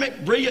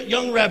dynamic, brilliant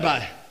young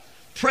rabbi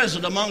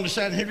present among the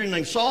Sanhedrin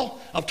named Saul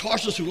of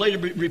Tarsus, who later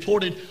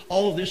reported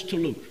all of this to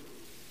Luke.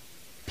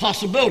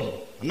 Possibility.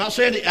 I'm not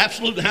saying it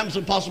absolutely happens,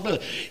 a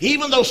possibility.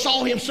 Even though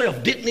Saul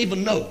himself didn't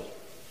even know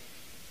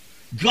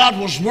God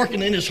was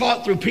working in his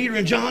heart through Peter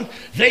and John,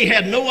 they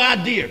had no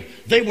idea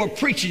they were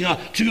preaching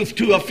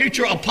to a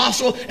future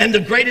apostle and the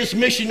greatest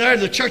missionary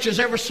the church has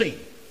ever seen.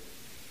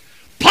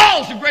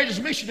 Paul's the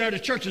greatest missionary the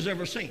church has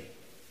ever seen.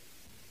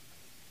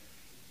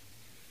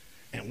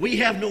 And we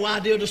have no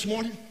idea this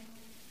morning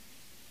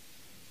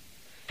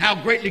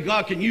how greatly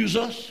God can use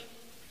us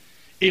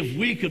if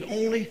we could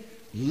only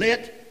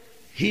let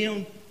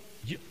him.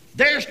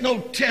 There's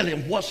no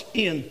telling what's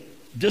in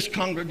this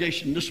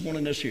congregation this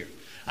morning that's here.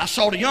 I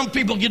saw the young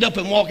people get up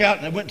and walk out,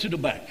 and they went to the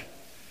back.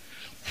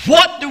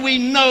 What do we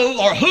know,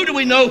 or who do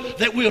we know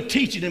that we're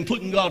teaching and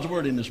putting God's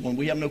word in this one?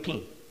 We have no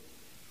clue.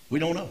 We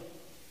don't know.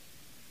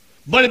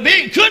 But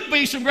it could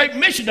be some great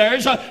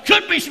missionaries,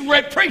 could be some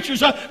great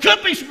preachers,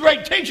 could be some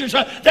great teachers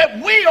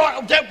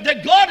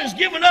that God has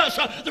given us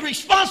the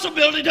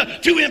responsibility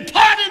to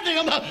impart in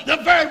them the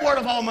very word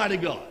of Almighty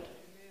God.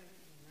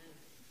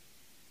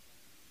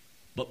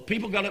 But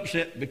people got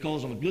upset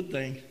because of a good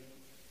thing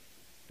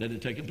that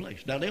had taken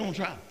place. Now, they're on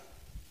trial.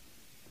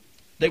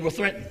 They were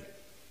threatened.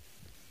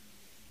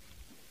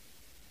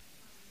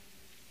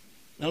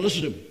 Now,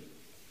 listen to me.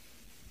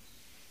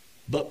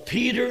 But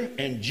Peter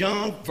and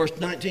John, verse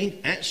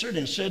 19, answered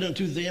and said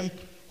unto them,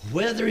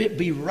 whether it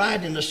be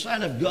right in the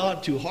sight of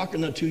God to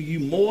hearken unto you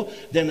more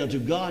than unto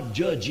God,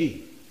 judge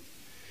ye.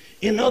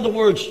 In other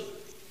words,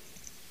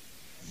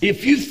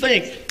 if you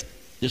think,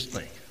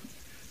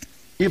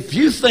 if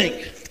you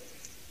think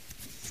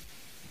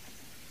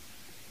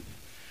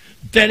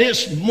that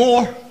it's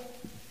more,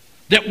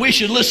 that we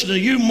should listen to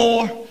you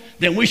more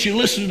than we should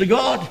listen to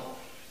God,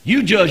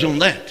 you judge on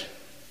that.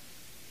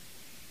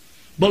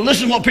 But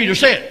listen to what Peter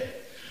said.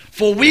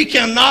 For we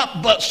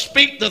cannot but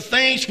speak the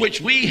things which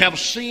we have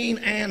seen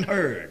and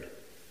heard.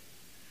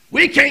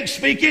 We can't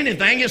speak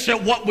anything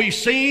except what we've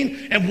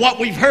seen and what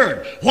we've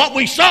heard. What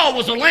we saw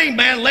was a lame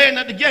man laying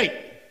at the gate.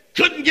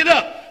 Couldn't get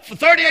up. For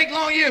 38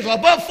 long years, or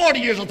above 40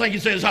 years, I think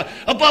it says.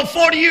 Above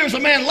 40 years, a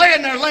man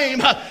laying there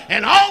lame.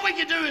 And all we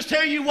can do is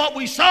tell you what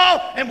we saw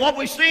and what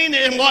we've seen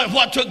and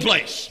what took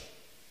place.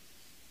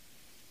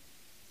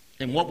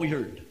 And what we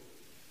heard.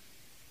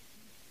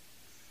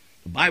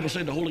 The Bible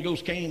said the Holy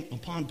Ghost came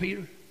upon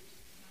Peter.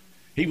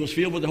 He was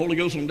filled with the Holy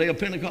Ghost on the day of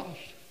Pentecost.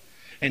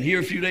 And here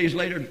a few days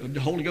later, the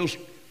Holy Ghost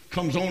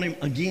comes on him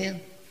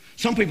again.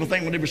 Some people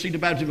think when they receive the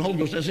baptism of the Holy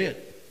Ghost, that's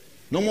it.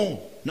 No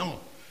more. No.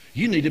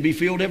 You need to be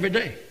filled every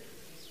day.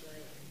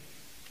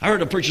 I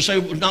heard a preacher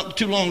say not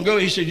too long ago,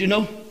 he said, you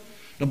know,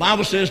 the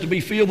Bible says to be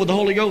filled with the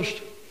Holy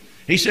Ghost.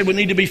 He said we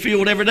need to be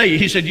filled every day.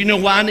 He said, you know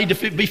why I need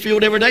to be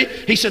filled every day?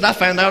 He said, I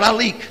found out I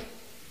leak.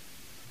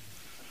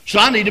 So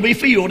I need to be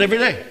filled every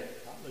day.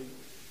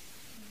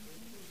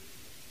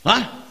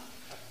 Huh?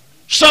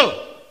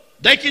 So,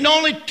 they can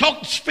only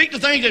speak the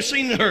things they've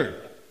seen and heard.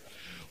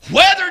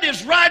 Whether it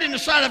is right in the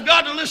sight of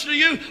God to listen to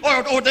you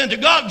or then to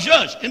God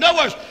judge. In other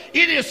words,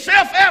 it is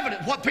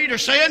self-evident, what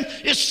Peter's saying,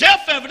 is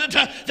self-evident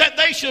that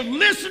they should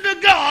listen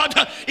to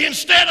God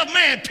instead of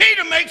man.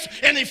 Peter makes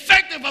an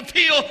effective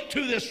appeal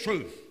to this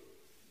truth.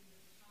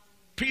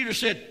 Peter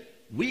said,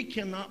 we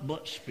cannot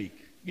but speak.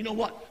 You know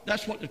what?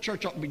 That's what the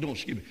church ought to be doing.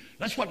 Excuse me.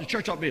 That's what the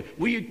church ought to be.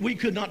 We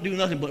could not do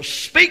nothing but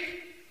speak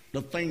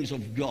the things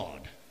of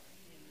God.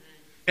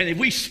 And if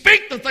we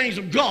speak the things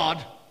of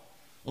God,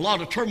 a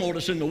lot of turmoil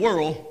that's in the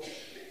world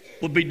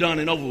would be done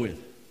and over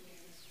with.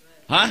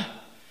 Huh?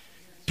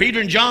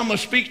 Peter and John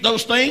must speak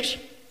those things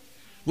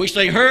which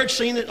they heard,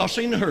 seen it, or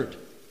seen and heard.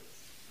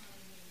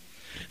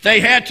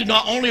 They had to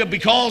not only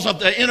because of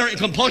the inner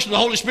compulsion of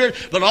the Holy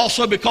Spirit, but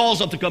also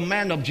because of the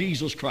command of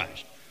Jesus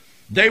Christ.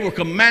 They were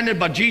commanded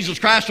by Jesus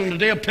Christ on the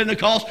day of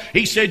Pentecost.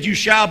 He said, you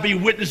shall be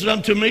witnesses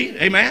unto me.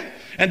 Amen?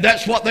 And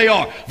that's what they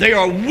are. They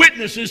are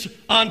witnesses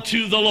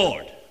unto the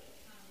Lord.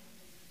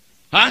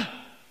 Huh?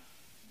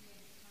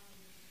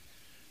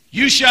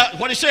 You shall,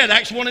 what he said,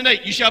 Acts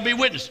 1:8, you shall be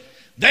witnesses.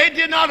 They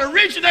did not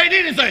originate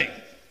anything.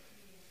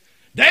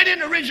 They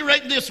didn't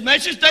originate this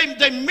message.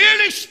 They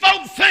merely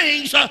spoke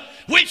things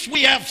which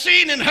we have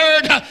seen and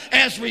heard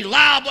as a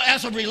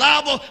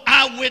reliable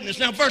eyewitness.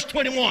 Now, verse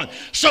 21.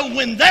 So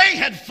when they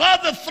had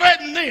further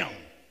threatened them,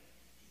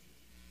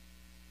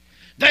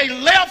 they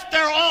left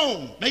their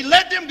own. They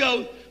let them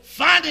go,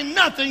 finding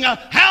nothing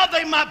how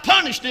they might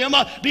punish them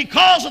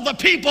because of the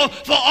people,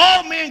 for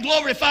all men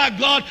glorify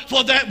God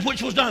for that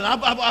which was done.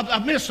 I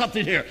missed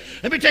something here.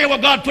 Let me tell you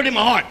what God put in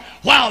my heart.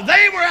 While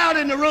they were out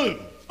in the room,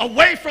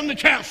 away from the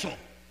council.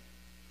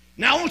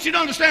 Now, I want you to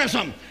understand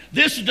something.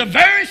 This is the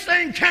very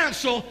same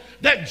council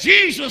that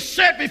Jesus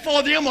set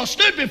before them or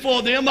stood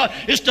before them.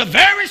 It's the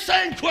very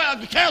same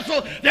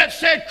council that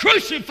said,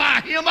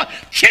 crucify him,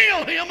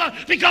 kill him,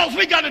 because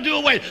we got to do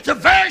away. The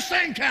very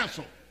same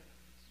council.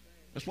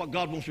 That's what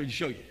God wants me to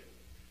show you.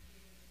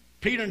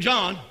 Peter and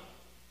John,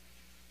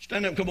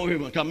 stand up and come over here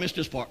with me. I missed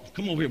this part.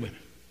 Come over here with me.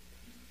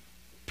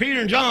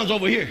 Peter and John's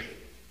over here.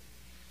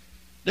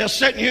 They're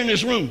sitting here in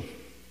this room.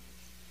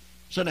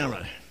 Sit down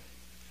right there.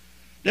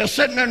 They're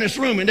sitting there in this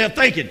room and they're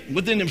thinking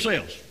within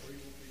themselves.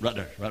 Right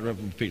there, right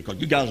with Peter.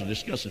 Because you guys are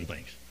discussing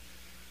things.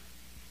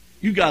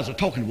 You guys are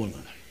talking to one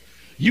another.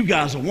 You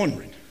guys are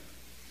wondering.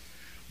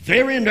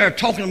 They're in there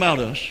talking about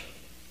us.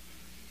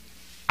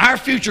 Our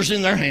future's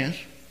in their hands.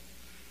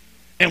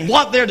 And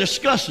what they're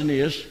discussing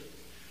is,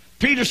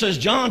 Peter says,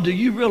 John, do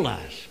you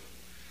realize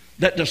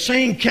that the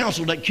same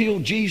counsel that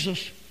killed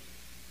Jesus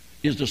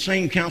is the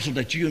same counsel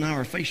that you and I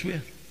are faced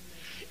with?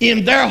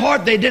 In their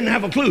heart, they didn't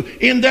have a clue.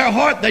 In their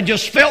heart, they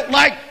just felt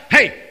like,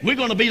 hey, we're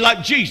going to be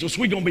like Jesus.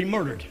 We're going to be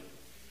murdered.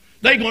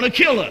 They're going to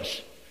kill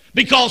us.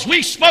 Because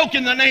we spoke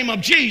in the name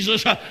of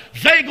Jesus,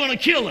 they're going to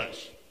kill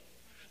us.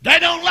 They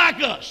don't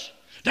like us.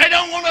 They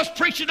don't want us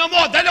preaching no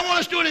more. They don't want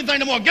us doing anything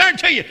no more. I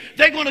guarantee you,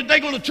 they're going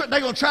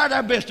to try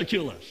their best to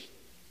kill us.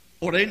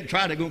 Or they didn't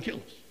try, they're going to kill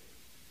us.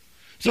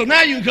 So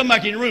now you can come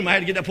back in your room. I had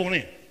to get that point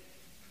in.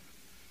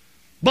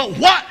 But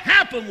what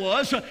happened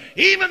was,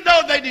 even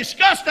though they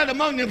discussed that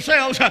among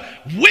themselves,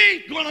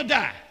 we're going to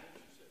die.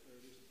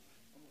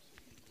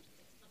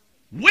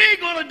 We're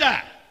going to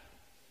die.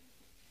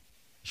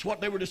 That's what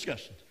they were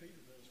discussing.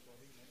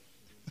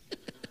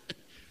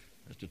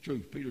 That's the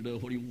truth. Peter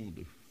does what he wants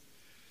to do.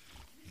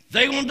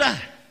 They're going to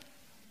die.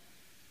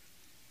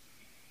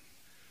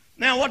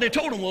 Now, what they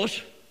told him was,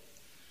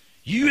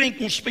 you ain't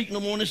going to speak no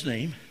more in his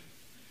name.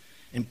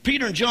 And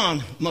Peter and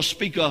John must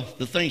speak of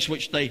the things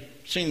which they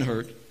seen and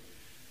heard.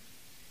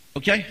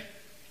 Okay?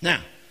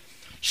 Now,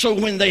 so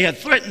when they had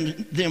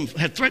threatened them,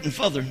 had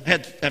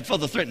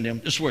further threatened them,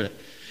 this word,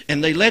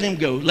 and they let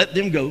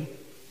them go.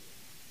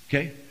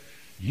 Okay?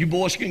 You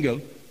boys can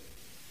go.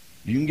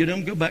 You can get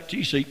them, go back to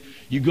your seat.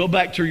 You go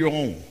back to your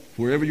own.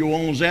 Wherever your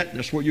own's at,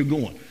 that's where you're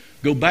going.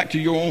 Go back to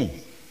your own.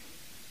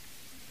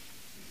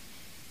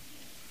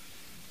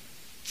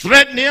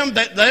 Threaten them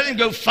that they didn't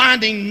go,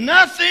 finding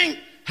nothing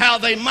how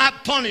they might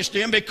punish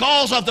them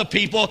because of the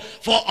people.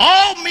 For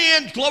all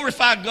men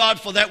glorify God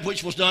for that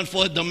which was done.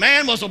 For the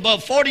man was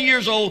above 40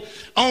 years old,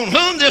 on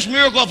whom this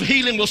miracle of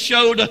healing was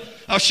showed.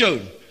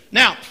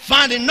 Now,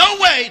 finding no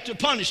way to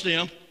punish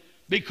them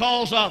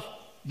because of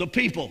the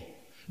people.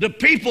 The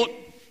people,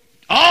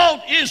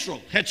 all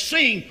Israel, had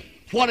seen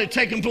what had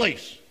taken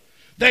place.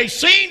 They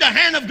seen the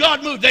hand of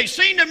God move. They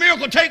seen the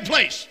miracle take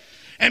place.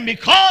 And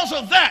because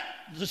of that,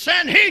 the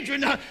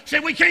Sanhedrin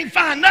said, we can't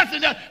find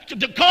nothing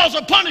to cause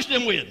or punish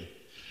them with.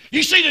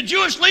 You see, the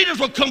Jewish leaders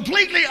were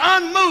completely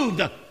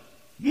unmoved.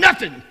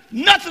 Nothing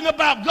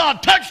about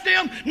God touched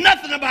them.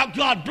 Nothing about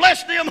God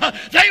blessed them.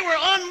 They were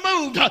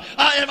unmoved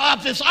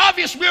of this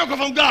obvious miracle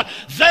from God.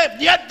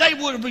 Yet they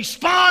would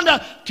respond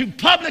to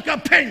public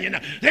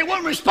opinion. They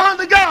wouldn't respond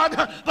to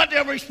God, but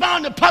they'll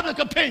respond to public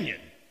opinion.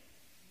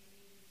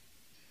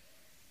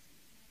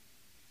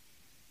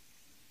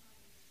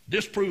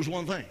 This proves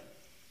one thing.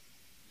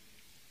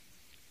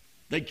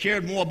 They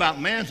cared more about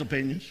man's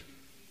opinions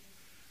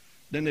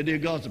than they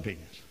did God's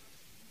opinions.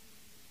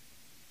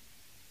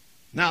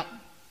 Now,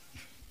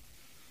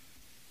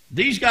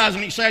 these guys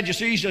ain't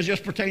Sadducees, they're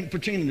just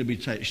pretending to be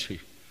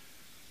Sadducees.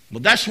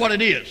 But that's what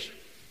it is.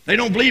 They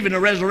don't believe in the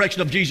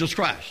resurrection of Jesus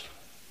Christ.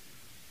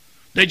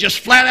 They just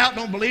flat out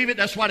don't believe it.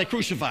 That's why they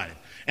crucified him.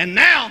 And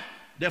now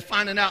they're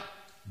finding out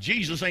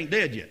Jesus ain't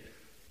dead yet.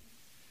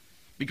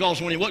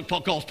 Because when he went,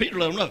 because Peter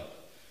let them know.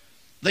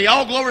 They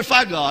all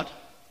glorified God.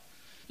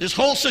 This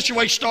whole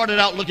situation started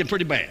out looking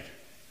pretty bad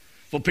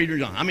for Peter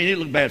and John. I mean, it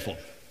looked bad for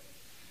them.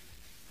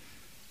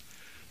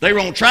 They were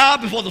on trial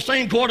before the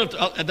same court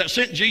that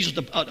sent Jesus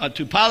to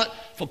Pilate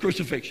for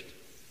crucifixion.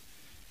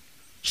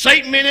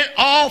 Satan meant it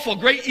all for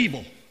great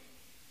evil.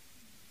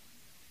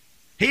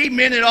 He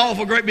meant it all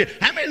for great evil.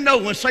 How many know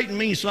when Satan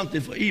means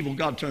something for evil,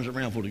 God turns it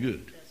around for the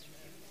good?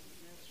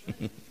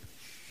 That's right.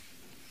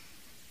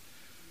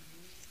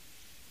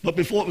 But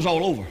before it was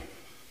all over,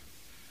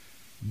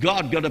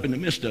 God got up in the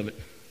midst of it,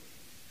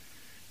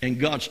 and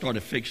God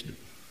started fixing it.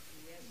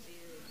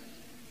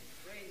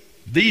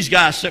 These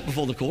guys sat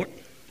before the court,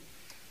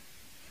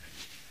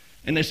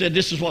 and they said,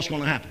 this is what's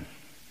going to happen.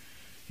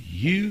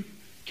 You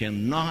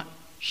cannot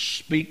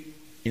speak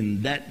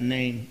in that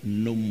name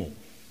no more.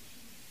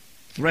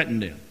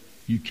 Threaten them.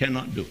 You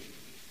cannot do it.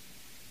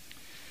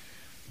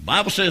 The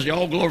Bible says they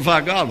all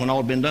glorify God when all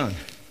had been done.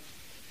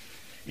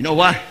 You know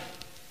why?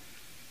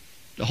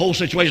 The whole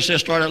situation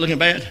says started out looking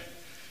bad.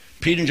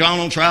 Peter and John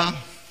on trial.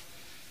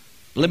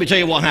 But let me tell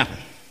you what happened.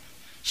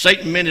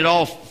 Satan meant it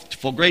all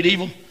for great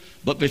evil,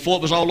 but before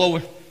it was all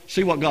over,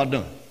 see what God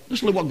done.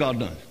 Let's look what God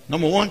done.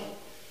 Number one,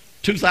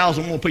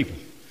 2,000 more people.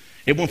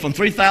 It went from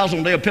 3,000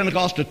 on the day of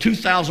Pentecost to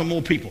 2,000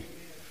 more people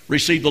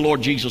received the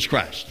Lord Jesus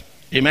Christ.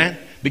 Amen?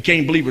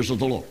 Became believers of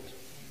the Lord.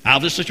 Out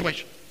of this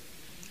situation.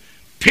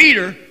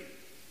 Peter,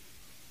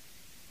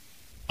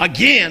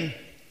 again,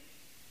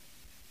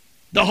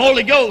 The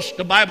Holy Ghost,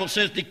 the Bible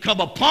says, to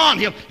come upon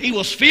him. He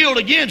was filled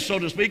again, so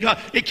to speak.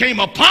 It came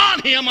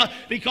upon him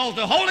because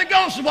the Holy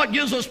Ghost is what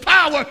gives us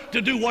power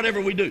to do whatever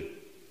we do.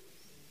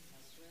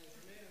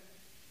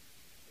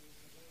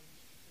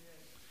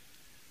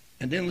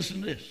 And then listen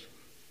to this.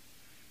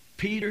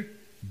 Peter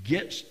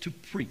gets to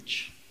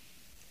preach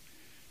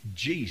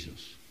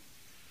Jesus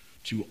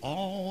to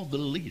all the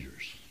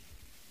leaders.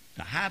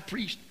 The high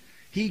priest,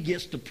 he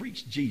gets to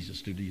preach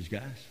Jesus to these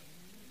guys.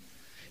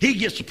 He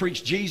gets to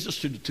preach Jesus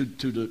to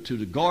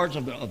the guards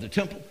of the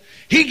temple.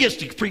 He gets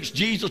to preach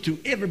Jesus to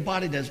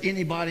everybody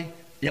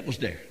that was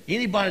there.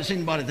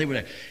 Anybody they were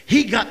there.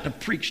 He got to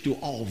preach to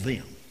all of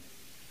them.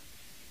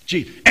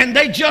 Jesus. And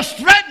they just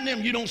threatened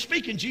him. You don't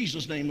speak in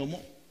Jesus' name no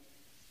more.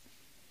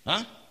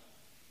 Huh?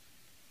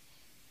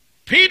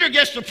 Peter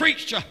gets to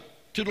preach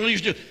to the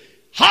leaders.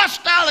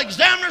 Hostile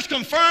examiners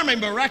confirm a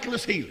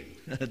miraculous healing.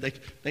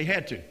 They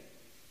had to.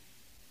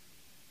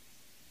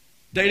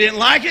 They didn't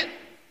like it,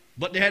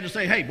 but they had to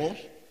say, hey, boys,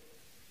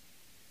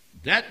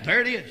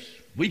 there it is.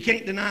 We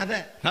can't deny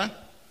that. Huh?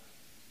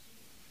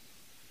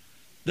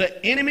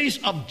 The enemies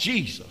of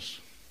Jesus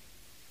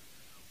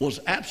was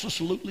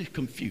absolutely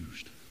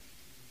confused.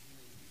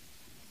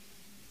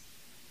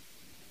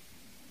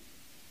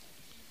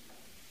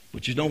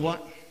 But you know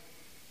what?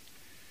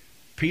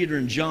 Peter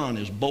and John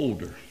is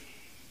bolder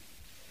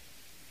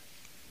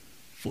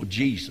for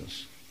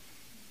Jesus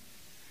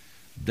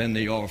than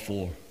they are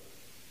for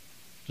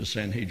the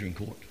Sanhedrin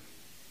court.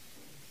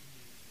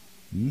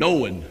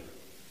 Knowing,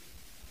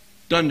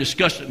 done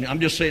discussed it. I'm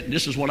just saying,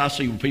 this is what I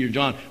see with Peter and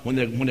John when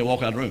they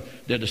walk out of the room.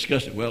 They're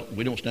discussing, well,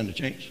 we don't stand a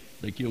chance.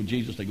 They killed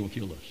Jesus, they're going to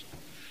kill us.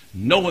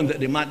 Knowing that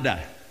they might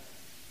die.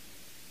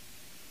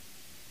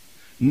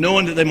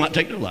 Knowing that they might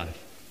take their life.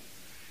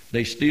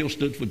 They still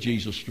stood for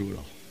Jesus through it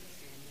all.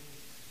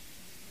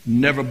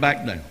 Never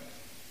backed down.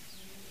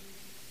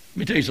 Let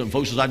me tell you something,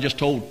 folks, as I just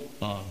told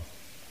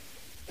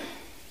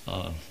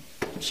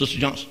Sister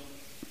Johnson.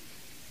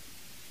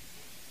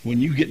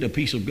 When you get the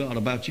peace of God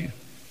about you,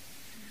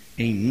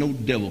 ain't no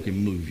devil can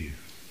move you.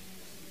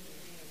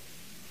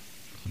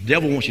 The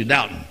devil wants you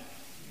doubting.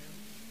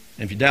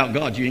 And if you doubt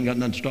God, you ain't got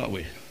nothing to start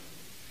with.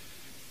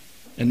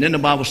 And then the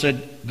Bible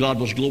said God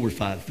was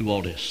glorified through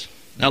all this.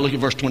 Now look at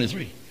verse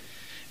 23.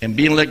 And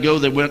being let go,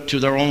 they went to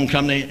their own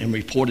company and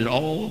reported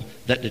all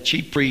that the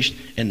chief priests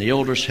and the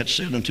elders had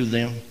said unto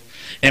them.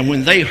 And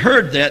when they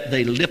heard that,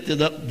 they lifted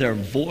up their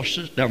voice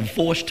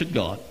to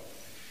God.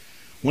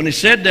 When he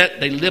said that,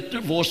 they lifted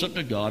their voice up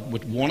to God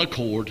with one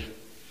accord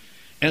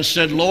and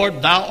said,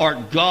 Lord, thou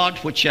art God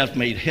which hath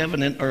made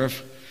heaven and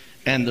earth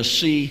and the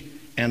sea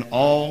and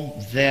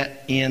all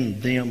that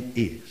in them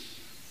is.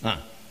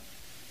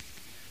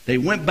 They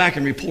went back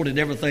and reported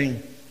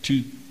everything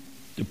to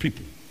the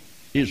people,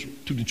 Israel,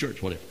 to the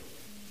church, whatever.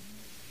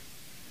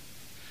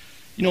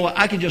 You know what?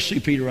 I can just see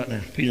Peter right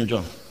now, Peter and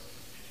John.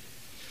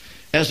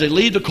 As they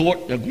leave the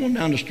court, they're going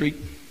down the street.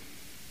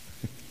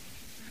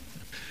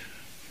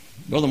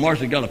 Brother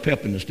Marcy got a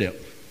pep in the step.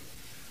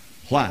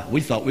 Why?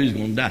 We thought we was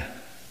going to die.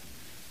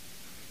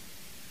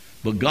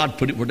 But God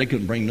put it where they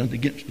couldn't bring nothing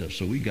against us,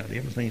 so we got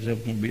everything's ever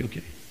going to be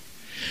okay.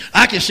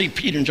 I can see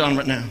Peter and John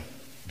right now.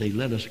 They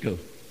let us go.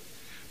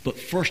 But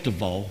first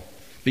of all,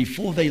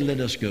 before they let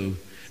us go,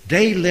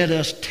 they let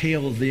us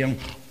tell them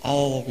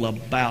all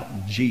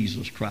about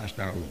Jesus Christ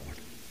our Lord.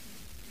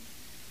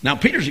 Now,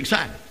 Peter's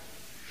excited.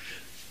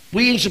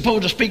 We ain't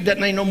supposed to speak that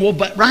name no more,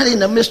 but right in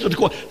the midst of the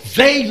court,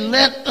 they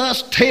let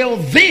us tell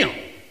them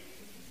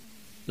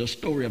the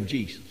story of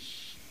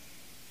Jesus.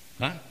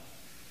 Right?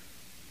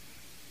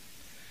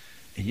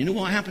 And you know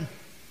what happened?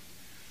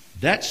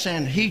 That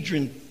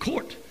Sanhedrin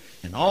court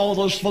and all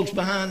those folks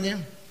behind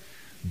them,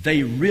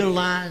 they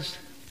realized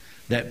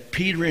that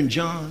Peter and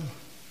John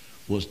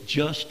was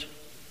just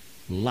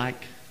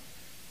like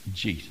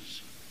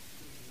Jesus.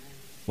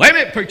 Wait a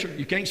minute, preacher.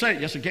 You can't say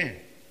it. Yes, I can.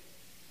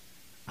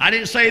 I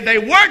didn't say they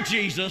were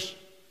Jesus.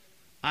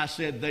 I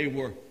said they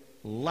were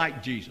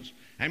like Jesus.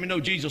 How many know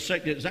Jesus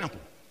set the example?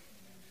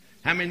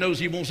 How many knows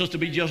he wants us to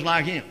be just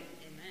like him?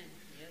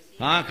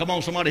 Yes, come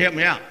on, somebody help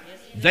me out.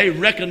 Yes, they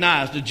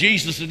recognized the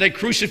Jesus that they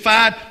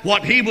crucified,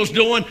 what he was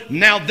doing.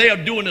 Now they are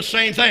doing the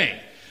same thing.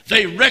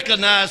 They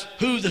recognized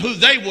who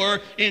they were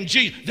in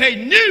Jesus.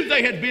 They knew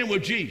they had been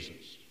with Jesus.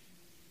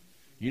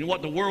 You know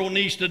what the world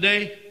needs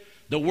today?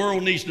 The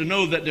world needs to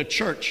know that the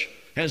church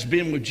has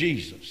been with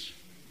Jesus.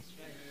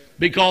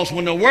 Because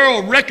when the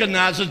world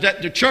recognizes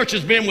that the church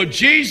has been with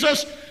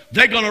Jesus,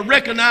 they're going to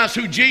recognize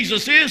who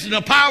Jesus is and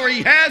the power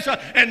he has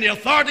and the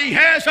authority he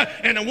has.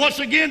 And then once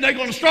again, they're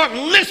going to start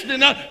listening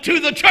to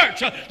the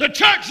church. The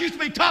church used to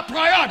be top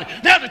priority.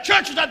 Now the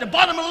church is at the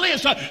bottom of the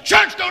list.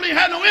 Church don't even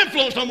have no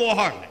influence no more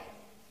hardly.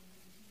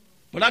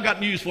 But I got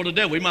news for the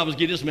devil. We might as well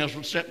get this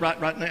mess set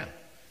right now.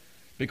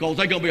 Because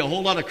there's going to be a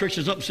whole lot of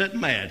Christians upset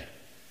and mad.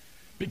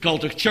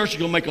 Because the church is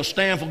going to make a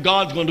stand for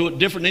God's going to do it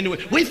different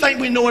anyway. We think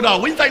we know it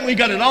all. We think we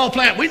got it all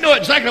planned. We know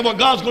exactly what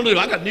God's going to do.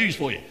 I got news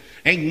for you.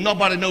 Ain't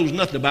nobody knows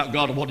nothing about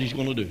God or what he's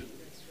going to do. That's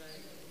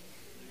right.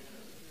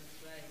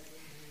 That's right.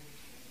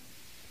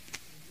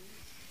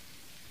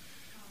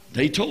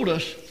 They told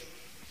us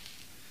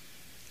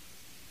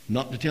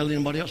not to tell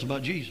anybody else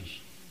about Jesus.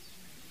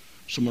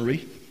 So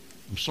Marie,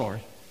 I'm sorry.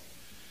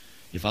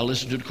 If I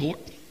listen to the court,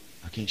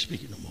 I can't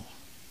speak it no more.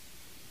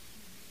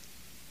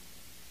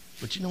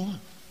 But you know what?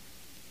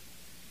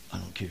 I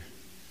don't care.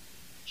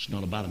 It's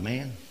not about a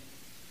man.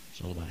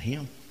 It's all about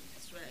him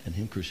and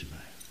him crucified.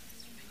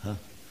 Huh?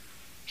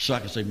 So I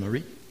can say,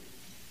 Marie,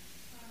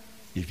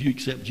 if you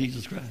accept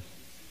Jesus Christ,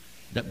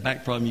 that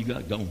back problem you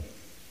got, gone.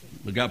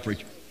 Look out,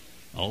 preacher.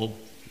 Oh,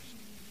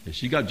 if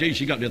she got Jesus,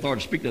 she got the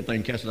authority to speak that thing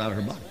and cast it out of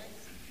her body.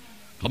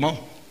 Come on.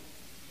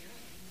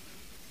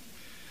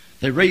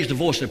 They raised their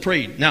voice, they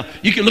prayed. Now,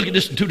 you can look at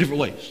this in two different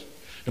ways.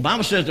 The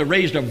Bible says they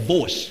raised their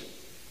voice,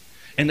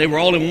 and they were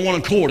all in one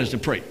accord as they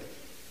prayed.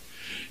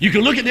 You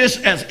can look at this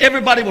as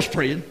everybody was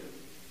praying,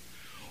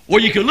 or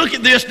you can look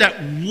at this that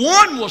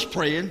one was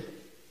praying,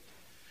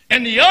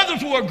 and the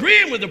others were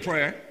agreeing with the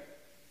prayer.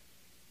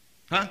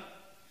 Huh?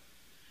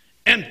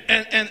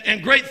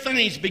 And great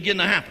things begin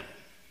to happen.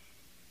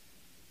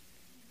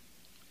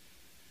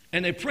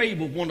 And they prayed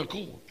with one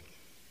accord.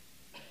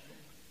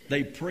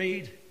 They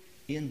prayed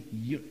in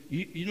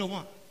unity. You know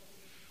what?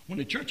 When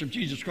the Church of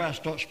Jesus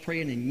Christ starts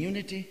praying in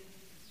unity,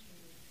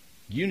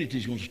 unity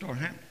is going to start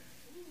happening.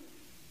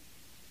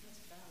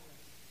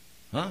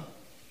 Huh?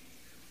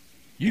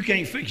 You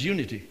can't fix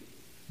unity.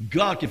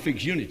 God can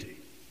fix unity.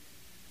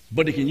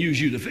 But He can use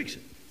you to fix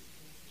it.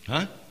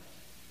 Huh?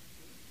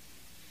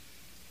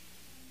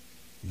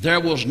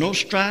 There was no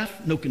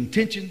strife, no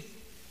contention,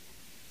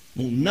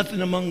 no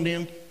nothing among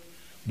them,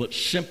 but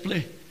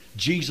simply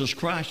Jesus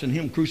Christ and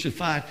Him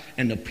crucified,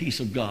 and the peace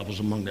of God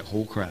was among that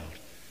whole crowd.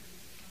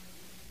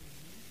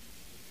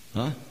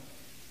 Huh?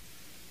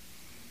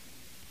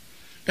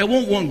 There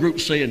wasn't one group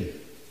saying,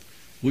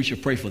 we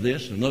should pray for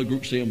this, another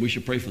group saying we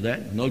should pray for that,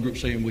 another group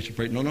saying we should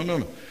pray.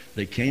 No.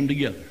 They came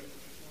together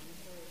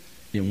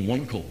in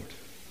one accord,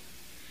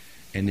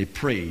 and they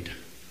prayed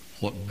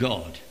what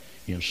God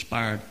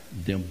inspired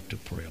them to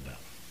pray about.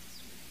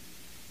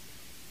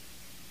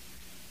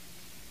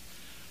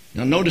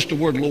 Now notice the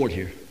word Lord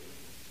here.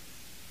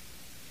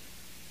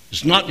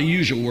 It's not the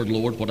usual word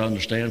Lord, what I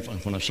understand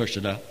when I searched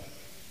it out.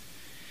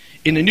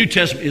 In the New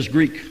Testament, it's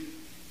Greek.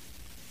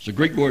 It's a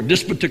Greek word.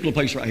 This particular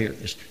place right here,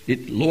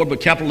 Lord,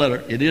 but capital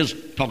letter. It is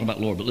talking about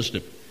Lord, but listen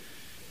to it.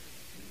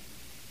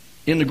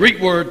 In the Greek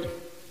word,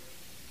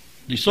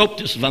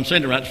 Disoptis, if I'm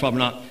saying it right, it's probably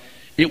not.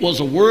 It was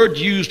a word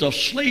used of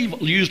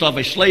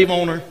a slave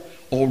owner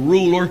or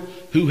ruler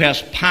who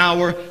has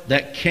power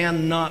that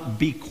cannot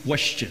be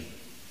questioned.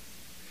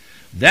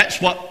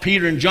 That's what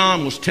Peter and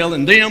John was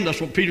telling them.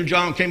 That's what Peter and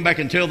John came back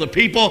and tell the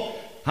people.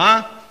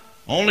 Huh?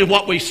 Only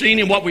what we've seen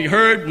and what we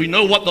heard. We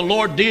know what the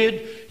Lord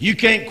did. You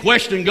can't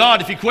question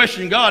God. If you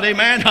question God,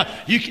 amen,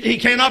 He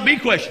cannot be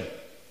questioned.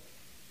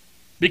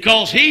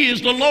 Because He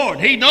is the Lord.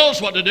 He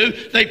knows what to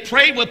do. They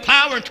prayed with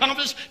power and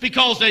confidence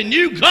because they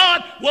knew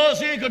God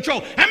was in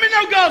control. How many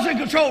know God's in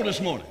control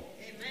this morning?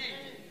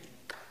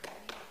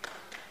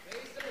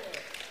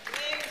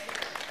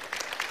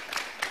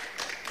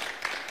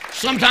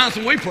 Sometimes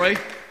when we pray,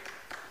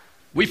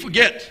 we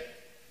forget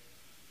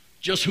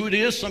just who it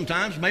is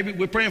sometimes. Maybe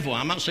we're praying for.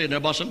 I'm not saying that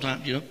about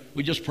sometimes,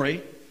 we just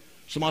pray.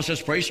 Somebody says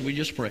pray, so we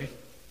just pray.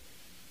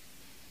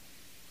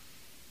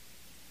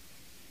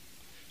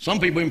 Some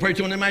people even pray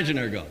to an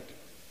imaginary God.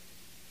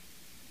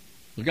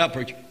 Look out,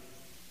 preacher.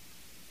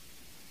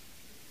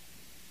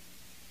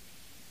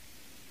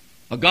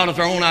 A God of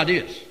their own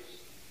ideas.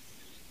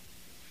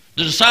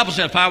 The disciples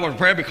had power of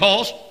prayer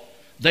because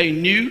they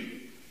knew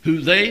who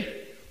they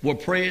were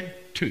praying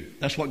to.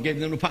 That's what gave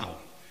them the power.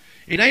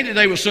 It ain't that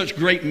they were such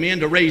great men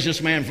to raise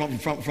this man from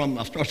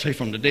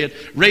the dead.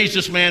 Raise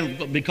this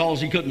man because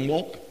he couldn't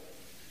walk.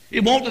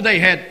 It wasn't that they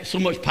had so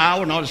much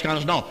power and all this kind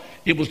of stuff. No.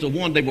 It was the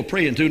one they were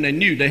praying to, and they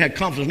knew, they had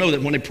confidence to know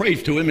that when they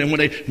prayed to Him and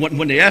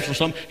when they asked for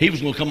something, He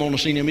was going to come on the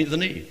scene and meet the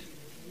need.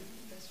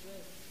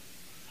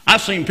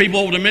 I've seen people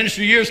over the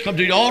ministry years come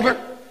to the altar,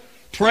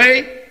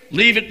 pray,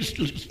 leave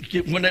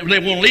it. When they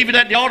want to leave it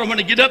at the altar, when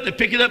they get up, they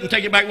pick it up and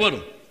take it back with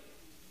them.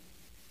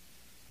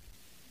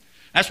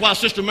 That's why,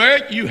 Sister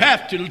Mary, you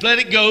have to let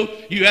it go.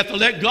 You have to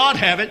let God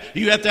have it.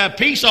 You have to have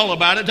peace all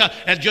about it.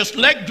 And just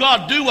let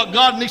God do what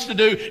God needs to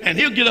do, and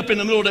He'll get up in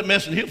the middle of that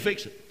mess and He'll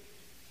fix it.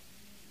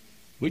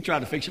 We try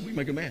to fix it, we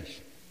make a mess.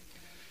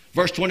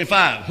 Verse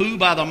 25, who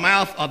by the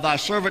mouth of thy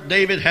servant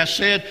David has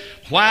said,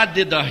 why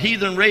did the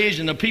heathen rage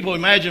and the people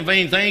imagine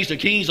vain things? The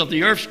kings of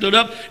the earth stood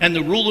up, and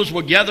the rulers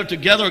were gathered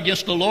together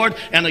against the Lord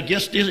and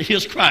against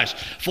His Christ.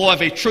 For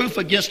of a truth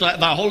against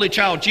thy holy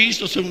child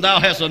Jesus, whom thou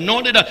hast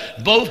anointed,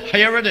 both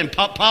Herod and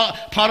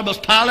Pontius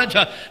Pilate,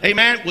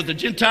 amen, with the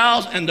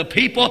Gentiles and the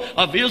people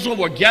of Israel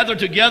were gathered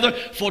together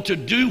for to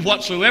do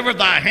whatsoever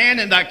thy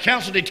hand and thy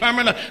counsel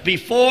determined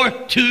before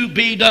to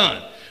be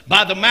done.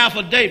 By the mouth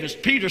of David,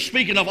 Peter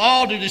speaking of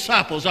all the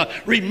disciples,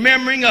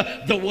 remembering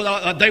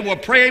they were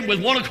praying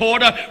with one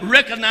accord,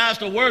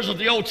 recognized the words of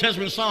the Old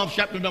Testament, Psalms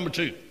chapter number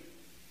 2.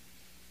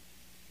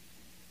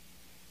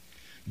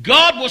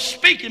 God was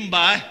speaking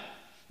by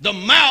the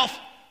mouth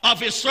of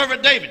his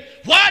servant David.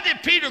 Why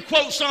did Peter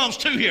quote Psalms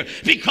 2 here?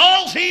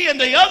 Because he and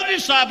the other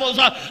disciples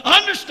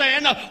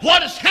understand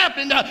what is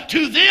happening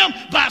to them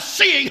by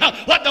seeing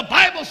what the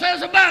Bible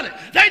says about it.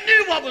 They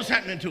knew what was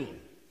happening to them.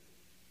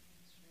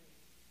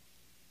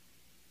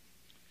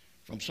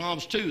 From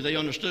Psalms 2, they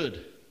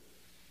understood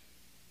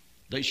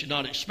they should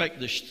not expect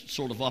this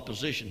sort of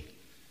opposition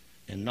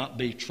and not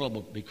be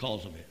troubled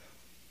because of it.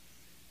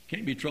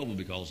 Can't be troubled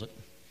because of it.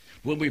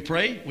 When we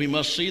pray, we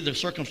must see the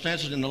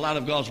circumstances in the light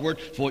of God's word.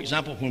 For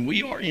example, when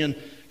we are in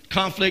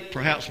conflict,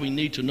 perhaps we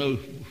need to know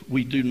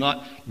we do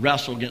not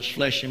wrestle against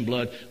flesh and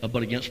blood,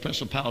 but against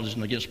principalities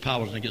and against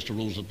powers and against the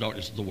rulers of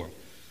darkness of the world.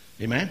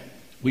 Amen?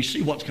 We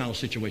see what kind of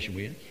situation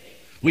we're in.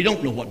 We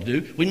don't know what to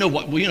do. We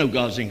know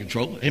God's in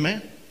control.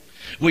 Amen?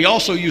 We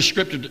also use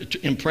scripture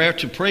in prayer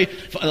to pray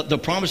for the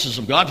promises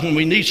of God. When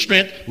we need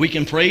strength, we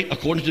can pray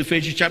according to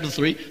Ephesians chapter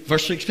 3,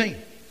 verse 16.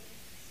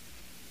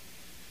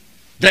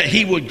 That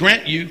he would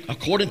grant you,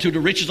 according to the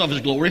riches of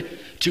his glory,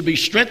 to be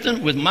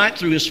strengthened with might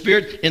through his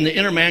Spirit in the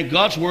inner man.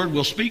 God's word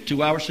will speak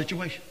to our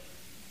situation.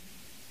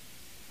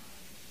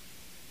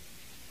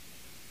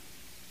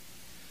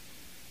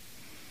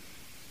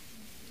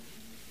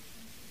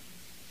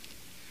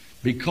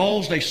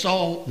 Because they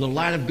saw the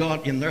light of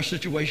God in their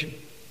situation,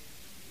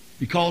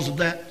 because of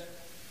that,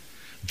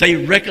 they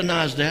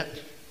recognized that,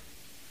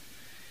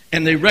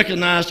 and they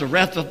recognized the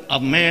wrath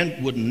of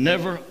man can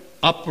never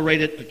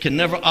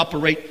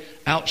operate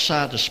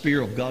outside the sphere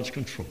of God's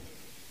control.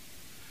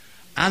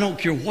 I don't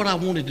care what I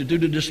wanted to do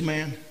to this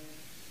man,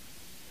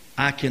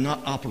 I cannot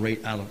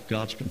operate out of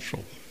God's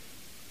control.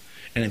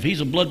 And if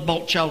he's a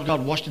blood-bought child of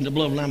God washed in the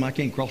blood of the Lamb, I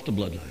can't cross the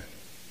bloodline.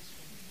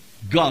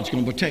 God's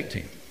going to protect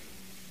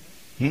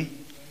him.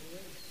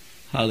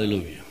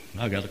 Hallelujah.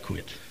 I got to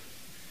quit.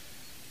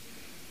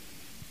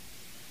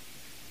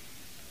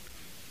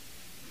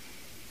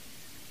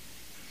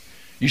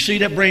 You see,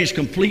 that brings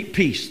complete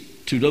peace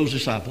to those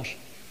disciples,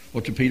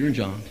 or to Peter and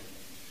John,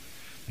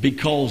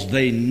 because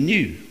they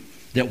knew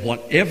that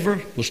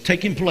whatever was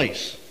taking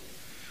place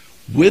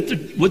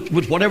with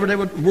whatever they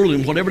were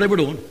ruling, whatever they were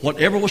doing,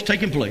 whatever was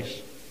taking place,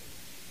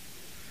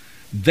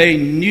 they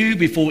knew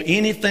before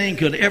anything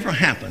could ever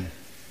happen,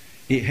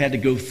 it had to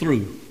go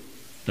through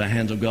the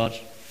hands of God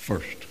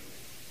first.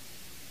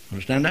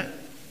 Understand that?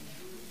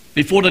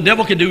 Before the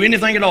devil can do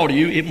anything at all to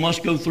you, it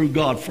must go through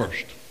God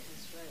first.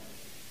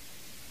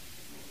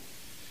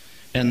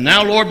 And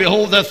now, Lord,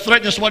 behold, thou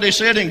threatenest what they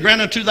said, and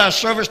grant unto thy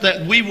servants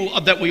that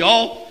with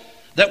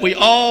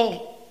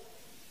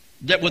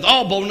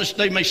all boldness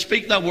they may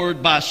speak thy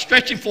word by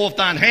stretching forth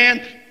thine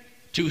hand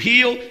to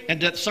heal,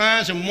 and that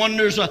signs and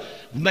wonders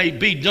may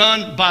be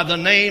done by the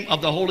name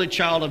of the Holy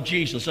Child of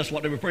Jesus. That's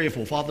what they were praying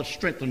for. Father,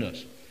 strengthen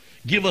us.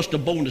 Give us the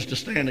boldness to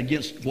stand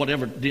against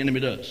whatever the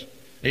enemy does.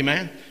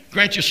 Amen?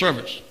 Grant your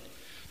servants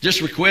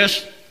this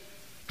request,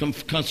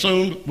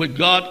 consumed with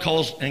God's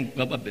cause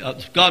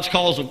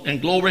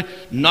and glory,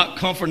 not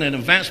comfort and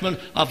advancement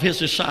of his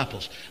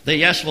disciples.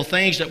 They asked for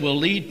things that will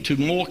lead to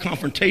more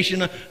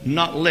confrontation,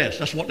 not less.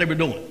 That's what they were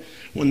doing.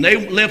 When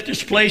they left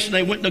this place and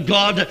they went to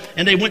God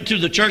and they went to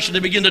the church and they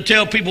began to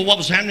tell people what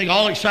was happening,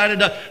 all excited,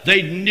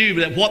 they knew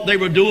that what they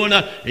were doing,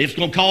 it's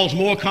going to cause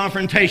more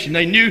confrontation.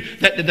 They knew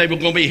that they were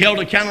going to be held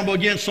accountable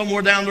again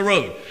somewhere down the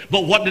road.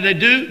 But what did they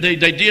do? They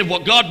did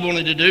what God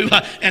wanted to do,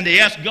 and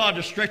they asked God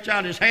to stretch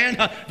out his hand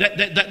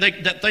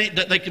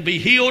that they could be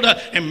healed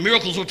and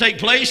miracles will take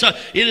place.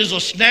 It is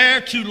a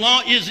snare too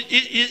long. It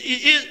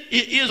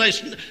is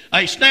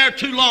a snare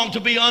too long to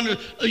be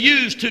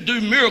used to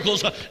do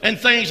miracles and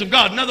things of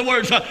God. In other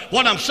words,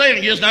 what I'm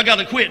saying is, and I got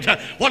to quit.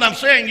 What I'm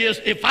saying is,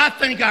 if I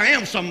think I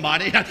am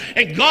somebody,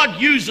 and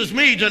God uses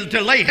me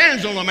to lay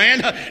hands on a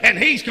man, and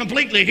he's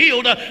completely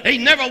healed, he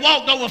never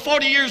walked over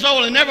 40 years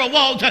old and never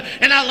walked,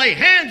 and I lay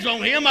hands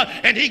on him,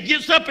 and he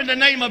gets up in the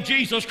name of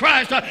Jesus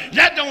Christ.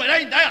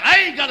 I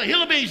ain't got a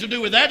hill of beans to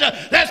do with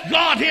that. That's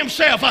God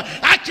himself.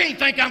 I can't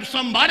think I'm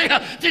somebody.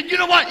 You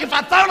know what? If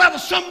I thought I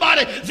was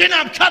somebody, then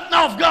I'm cutting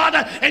off God,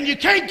 and you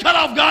can't cut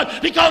off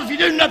God, because if you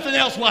do nothing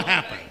else, what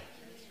happens?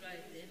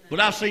 But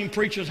I've seen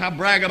preachers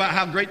brag about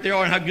how great they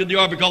are and how good they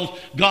are because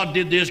God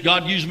did this,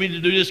 God used me to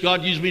do this,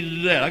 God used me to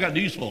do that. I got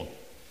news for them.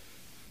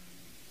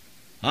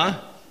 Huh?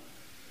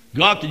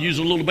 God could use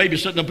a little baby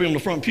sitting up here on the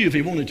front pew if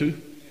he wanted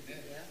to.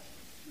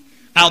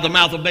 Out of the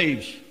mouth of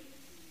babes.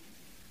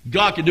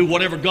 God can do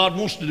whatever God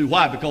wants to do.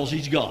 Why? Because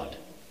he's God.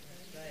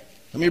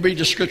 Let me read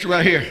the scripture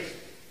right here.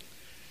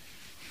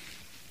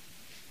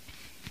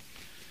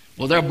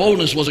 Well, their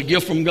boldness was a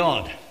gift from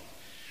God,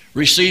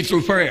 received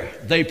through prayer.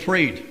 They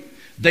prayed.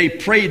 They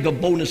prayed the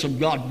boldness of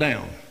God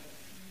down.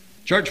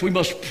 Church, we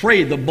must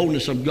pray the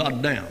boldness of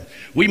God down.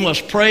 We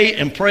must pray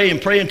and pray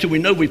and pray until we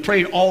know we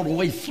prayed all the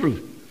way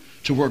through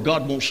to where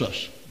God wants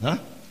us. Huh?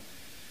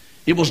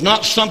 It was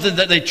not something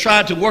that they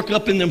tried to work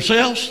up in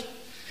themselves.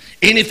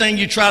 Anything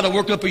you try to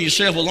work up in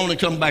yourself will only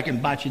come back and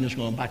bite you, and it's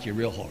going to bite you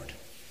real hard.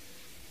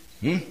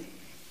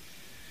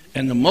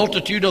 And the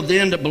multitude of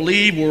them that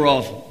believed were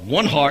of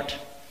one heart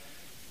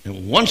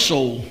and one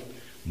soul,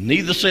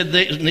 Neither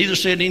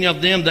said any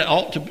of them that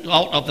aught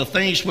of the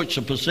things which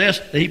he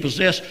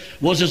possessed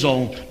was his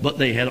own, but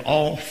they had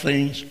all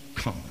things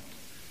common.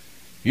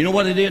 You know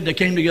what they did? They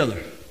came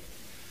together.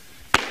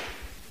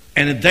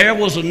 And if there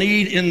was a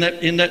need in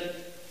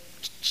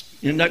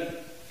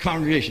that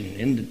congregation,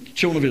 in the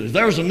children of Israel,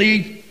 there was a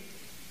need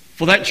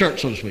for that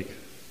church, so to speak.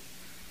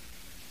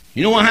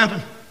 You know what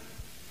happened?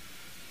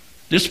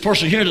 This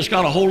person here that's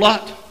got a whole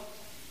lot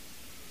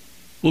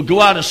will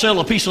go out and sell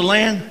a piece of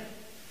land,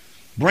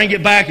 bring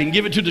it back and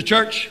give it to the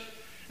church,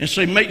 and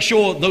say, make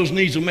sure those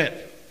needs are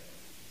met.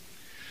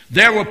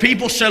 There were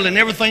people selling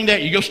everything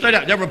that, you go straight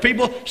out, there were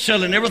people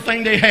selling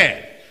everything they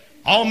had.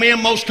 All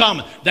men most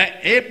common.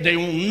 That if there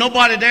was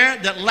nobody there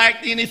that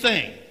lacked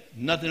anything.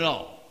 Nothing at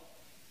all.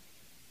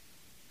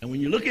 And when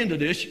you look into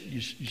this,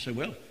 you say,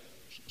 well,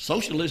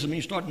 socialism,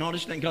 you start all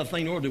this thing kind of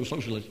thing or to do with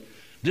socialism.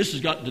 This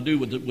has got to do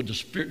with the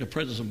spirit and the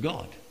presence of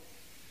God.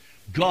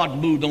 God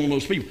moved on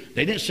those people.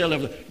 They didn't sell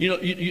everything. You know,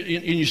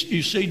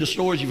 you see the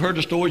stories, you've heard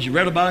the stories, you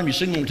read about them, you've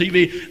seen them on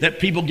TV, that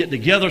people get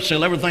together,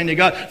 sell everything they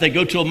got. They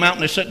go to a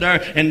mountain, they sit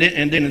there, and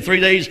then in 3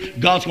 days,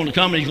 God's going to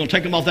come and he's going to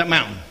take them off that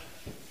mountain.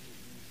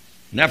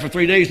 And after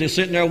 3 days, they're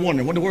sitting there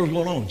wondering, what in the world is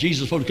going on?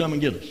 Jesus is supposed to come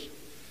and get us.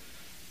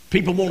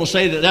 People want to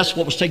say that that's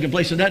what was taking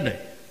place in that day.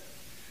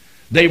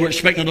 They were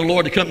expecting the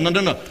Lord to come.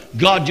 No.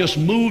 God just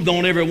moved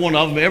on every one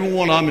of them in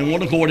one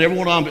accord, every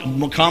one of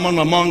them common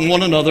among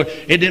one another.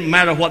 It didn't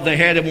matter what they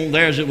had, it wasn't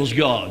theirs, it was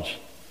God's.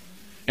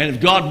 And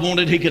if God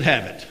wanted, he could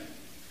have it.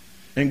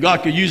 And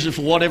God could use it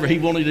for whatever he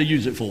wanted to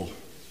use it for.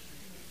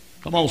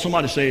 Come on,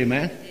 somebody say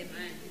amen. Amen.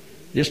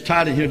 It's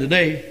tight in here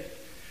today,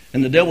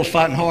 and the devil's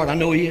fighting hard. I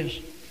know he is.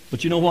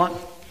 But you know what?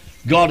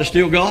 God is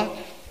still God.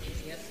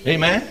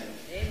 Amen.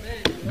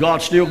 Amen.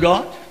 God's still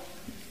God.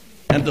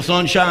 And if the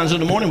sun shines in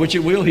the morning, which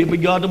it will, he'll be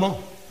God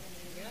tomorrow.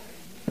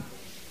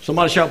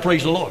 Somebody shout,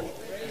 praise the Lord.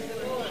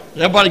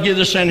 Everybody give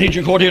this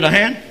Sanhedrin Quartet a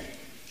hand.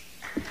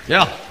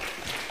 Yeah.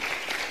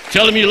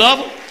 Tell him you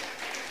love him.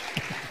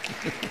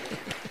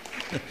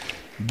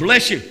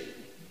 Bless you.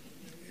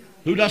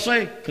 Who did I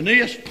say?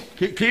 Cornelius?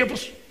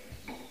 Cleopas?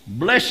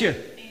 Bless you.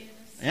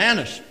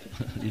 Annas.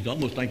 You'd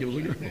almost think it was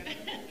a girl.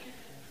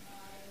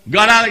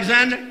 God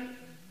Alexander?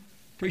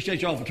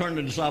 Appreciate y'all for turning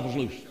the disciples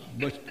loose.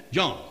 Bless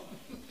John.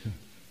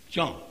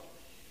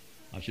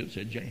 I should have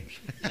said James.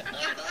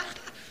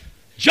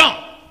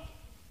 John.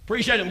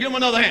 Appreciate them. Give them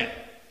another hand.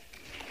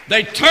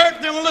 They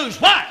turned them loose.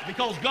 Why?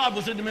 Because God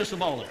was in the midst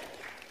of all of it.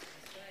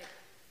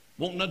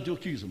 Won't nothing to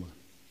accuse them of.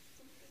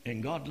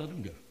 And God let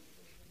them go.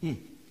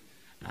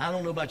 I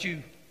don't know about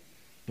you,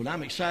 but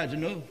I'm excited to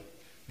know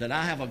that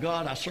I have a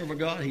God, I serve a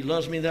God, he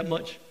loves me that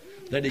much,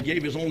 that he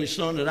gave his only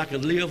son that I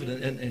could live,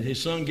 and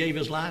his son gave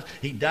his life.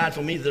 He died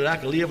for me that I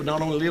could live, and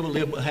not only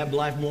live, but have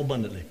life more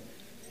abundantly.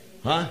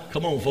 Huh?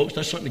 Come on, folks.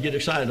 That's something to get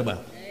excited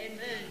about. Amen.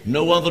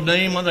 No other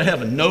name under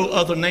heaven. No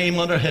other name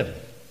under heaven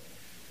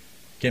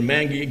can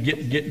man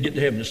get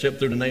to heaven except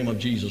through the name of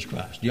Jesus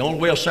Christ. The only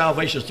way of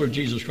salvation is through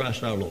Jesus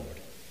Christ our Lord.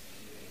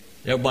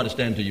 Everybody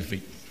stand to your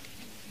feet.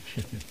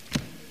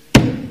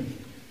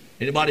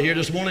 Anybody here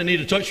this morning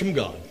need a touch from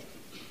God?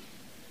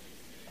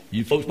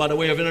 You folks by the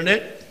way of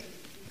internet,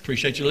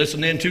 appreciate you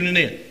listening in, tuning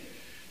in.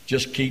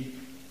 Just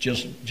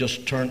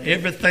turn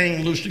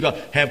everything loose to God.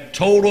 Have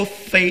total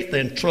faith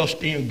and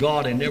trust in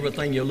God in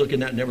everything you're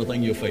looking at and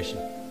everything you're facing.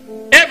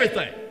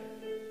 Everything.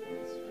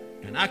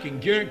 And I can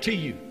guarantee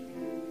you,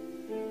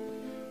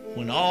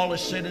 when all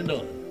is said and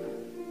done,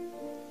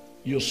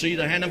 you'll see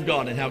the hand of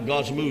God and how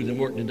God's moved and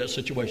worked in that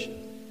situation.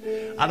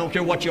 I don't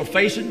care what you're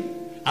facing.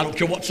 I don't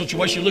care what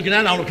situation you're looking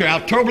at. I don't care how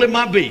terrible it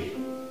might be.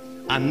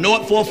 I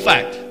know it for a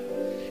fact.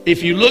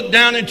 If you look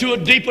down into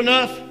it deep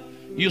enough,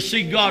 you'll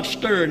see God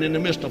stirring in the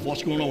midst of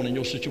what's going on in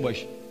your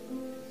situation.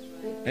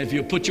 And if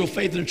you put your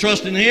faith and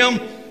trust in him,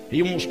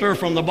 he won't stir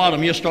from the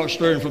bottom. He'll start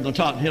stirring from the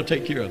top, and he'll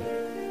take care of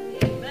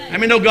it. How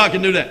many know God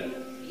can do that?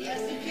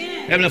 Yes, he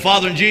can. Heavenly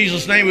Father, in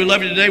Jesus' name, we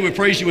love you today. We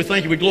praise you. We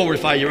thank you. We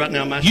glorify you right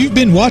now, Master. You've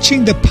been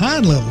watching the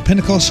Pine Level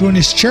Pentecostal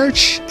Holiness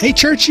Church, a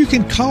church you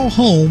can call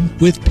home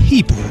with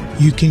people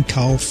you can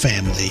call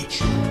family.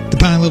 The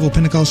Pine Level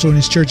Pentecostal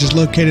Holiness Church is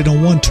located on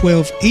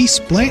 112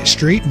 East Blanche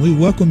Street, and we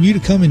welcome you to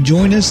come and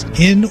join us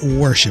in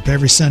worship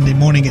every Sunday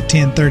morning at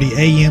 10:30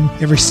 a.m.,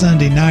 every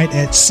Sunday night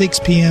at 6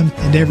 p.m.,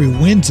 and every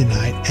Wednesday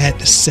night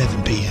at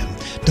 7 p.m.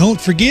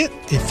 Don't forget,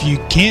 if you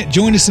can't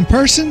join us in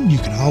person, you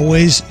can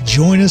always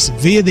join us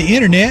via the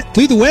internet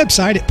through the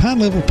website at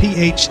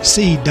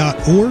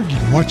pinelevelphc.org. You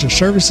can watch our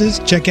services,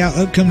 check out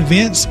upcoming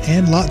events,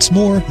 and lots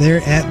more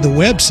there at the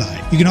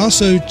website. You can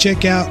also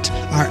check out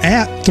our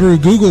app through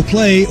Google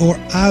Play or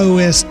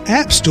iOS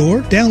App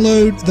Store.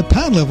 Download the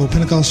Pine Level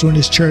Pentecostal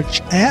Holiness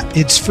Church app.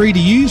 It's free to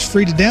use,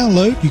 free to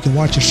download. You can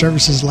watch our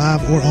services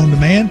live or on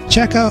demand.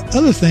 Check out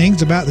other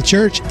things about the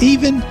church,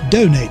 even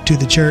donate to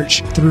the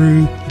church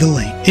through the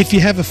link. If you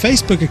have have a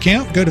Facebook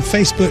account, go to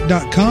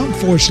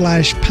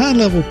facebook.com/Pine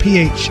Level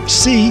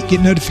PHC. Get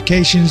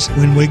notifications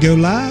when we go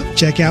live.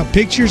 Check out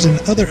pictures and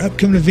other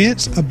upcoming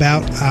events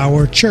about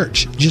our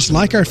church. Just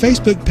like our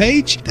Facebook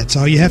page, that's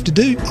all you have to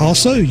do.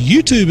 Also,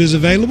 YouTube is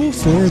available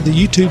for the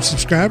YouTube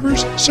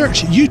subscribers.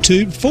 Search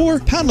YouTube for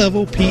Pine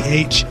Level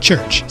PH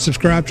Church.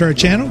 Subscribe to our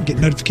channel, get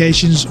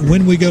notifications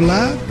when we go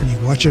live, and you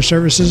can watch our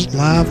services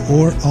live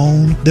or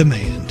on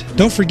demand.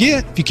 Don't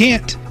forget, if you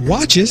can't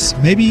watch us,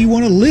 maybe you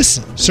want to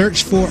listen.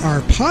 Search for our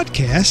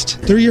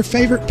podcast through your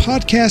favorite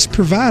podcast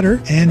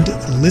provider and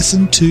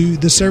listen to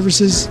the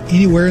services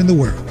anywhere in the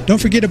world. Don't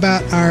forget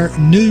about our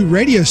new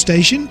radio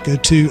station. Go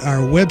to our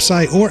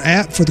website or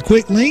app for the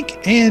quick link,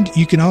 and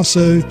you can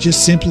also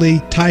just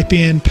simply type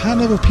in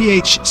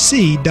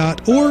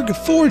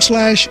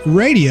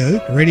pinelevelphc.org/radio.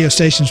 The radio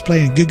station is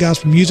playing good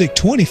gospel music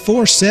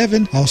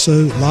 24/7.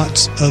 Also,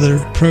 lots other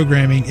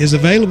programming is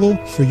available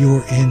for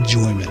your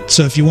enjoyment.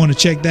 So if you want to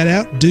check that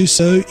out, do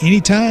so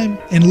anytime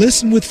and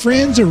listen with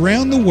friends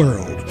around the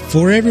world.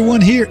 For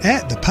everyone here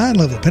at the Pine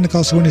Level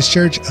Pentecostal Holiness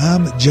Church,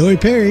 I'm Joey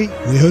Perry.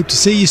 We hope to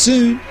see you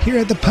soon here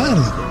at the Pine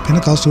Level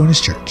Pentecostal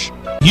Holiness Church.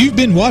 You've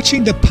been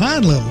watching the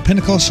Pine Level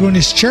Pentecostal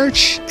Holiness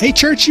Church, a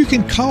church you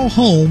can call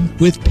home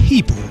with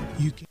people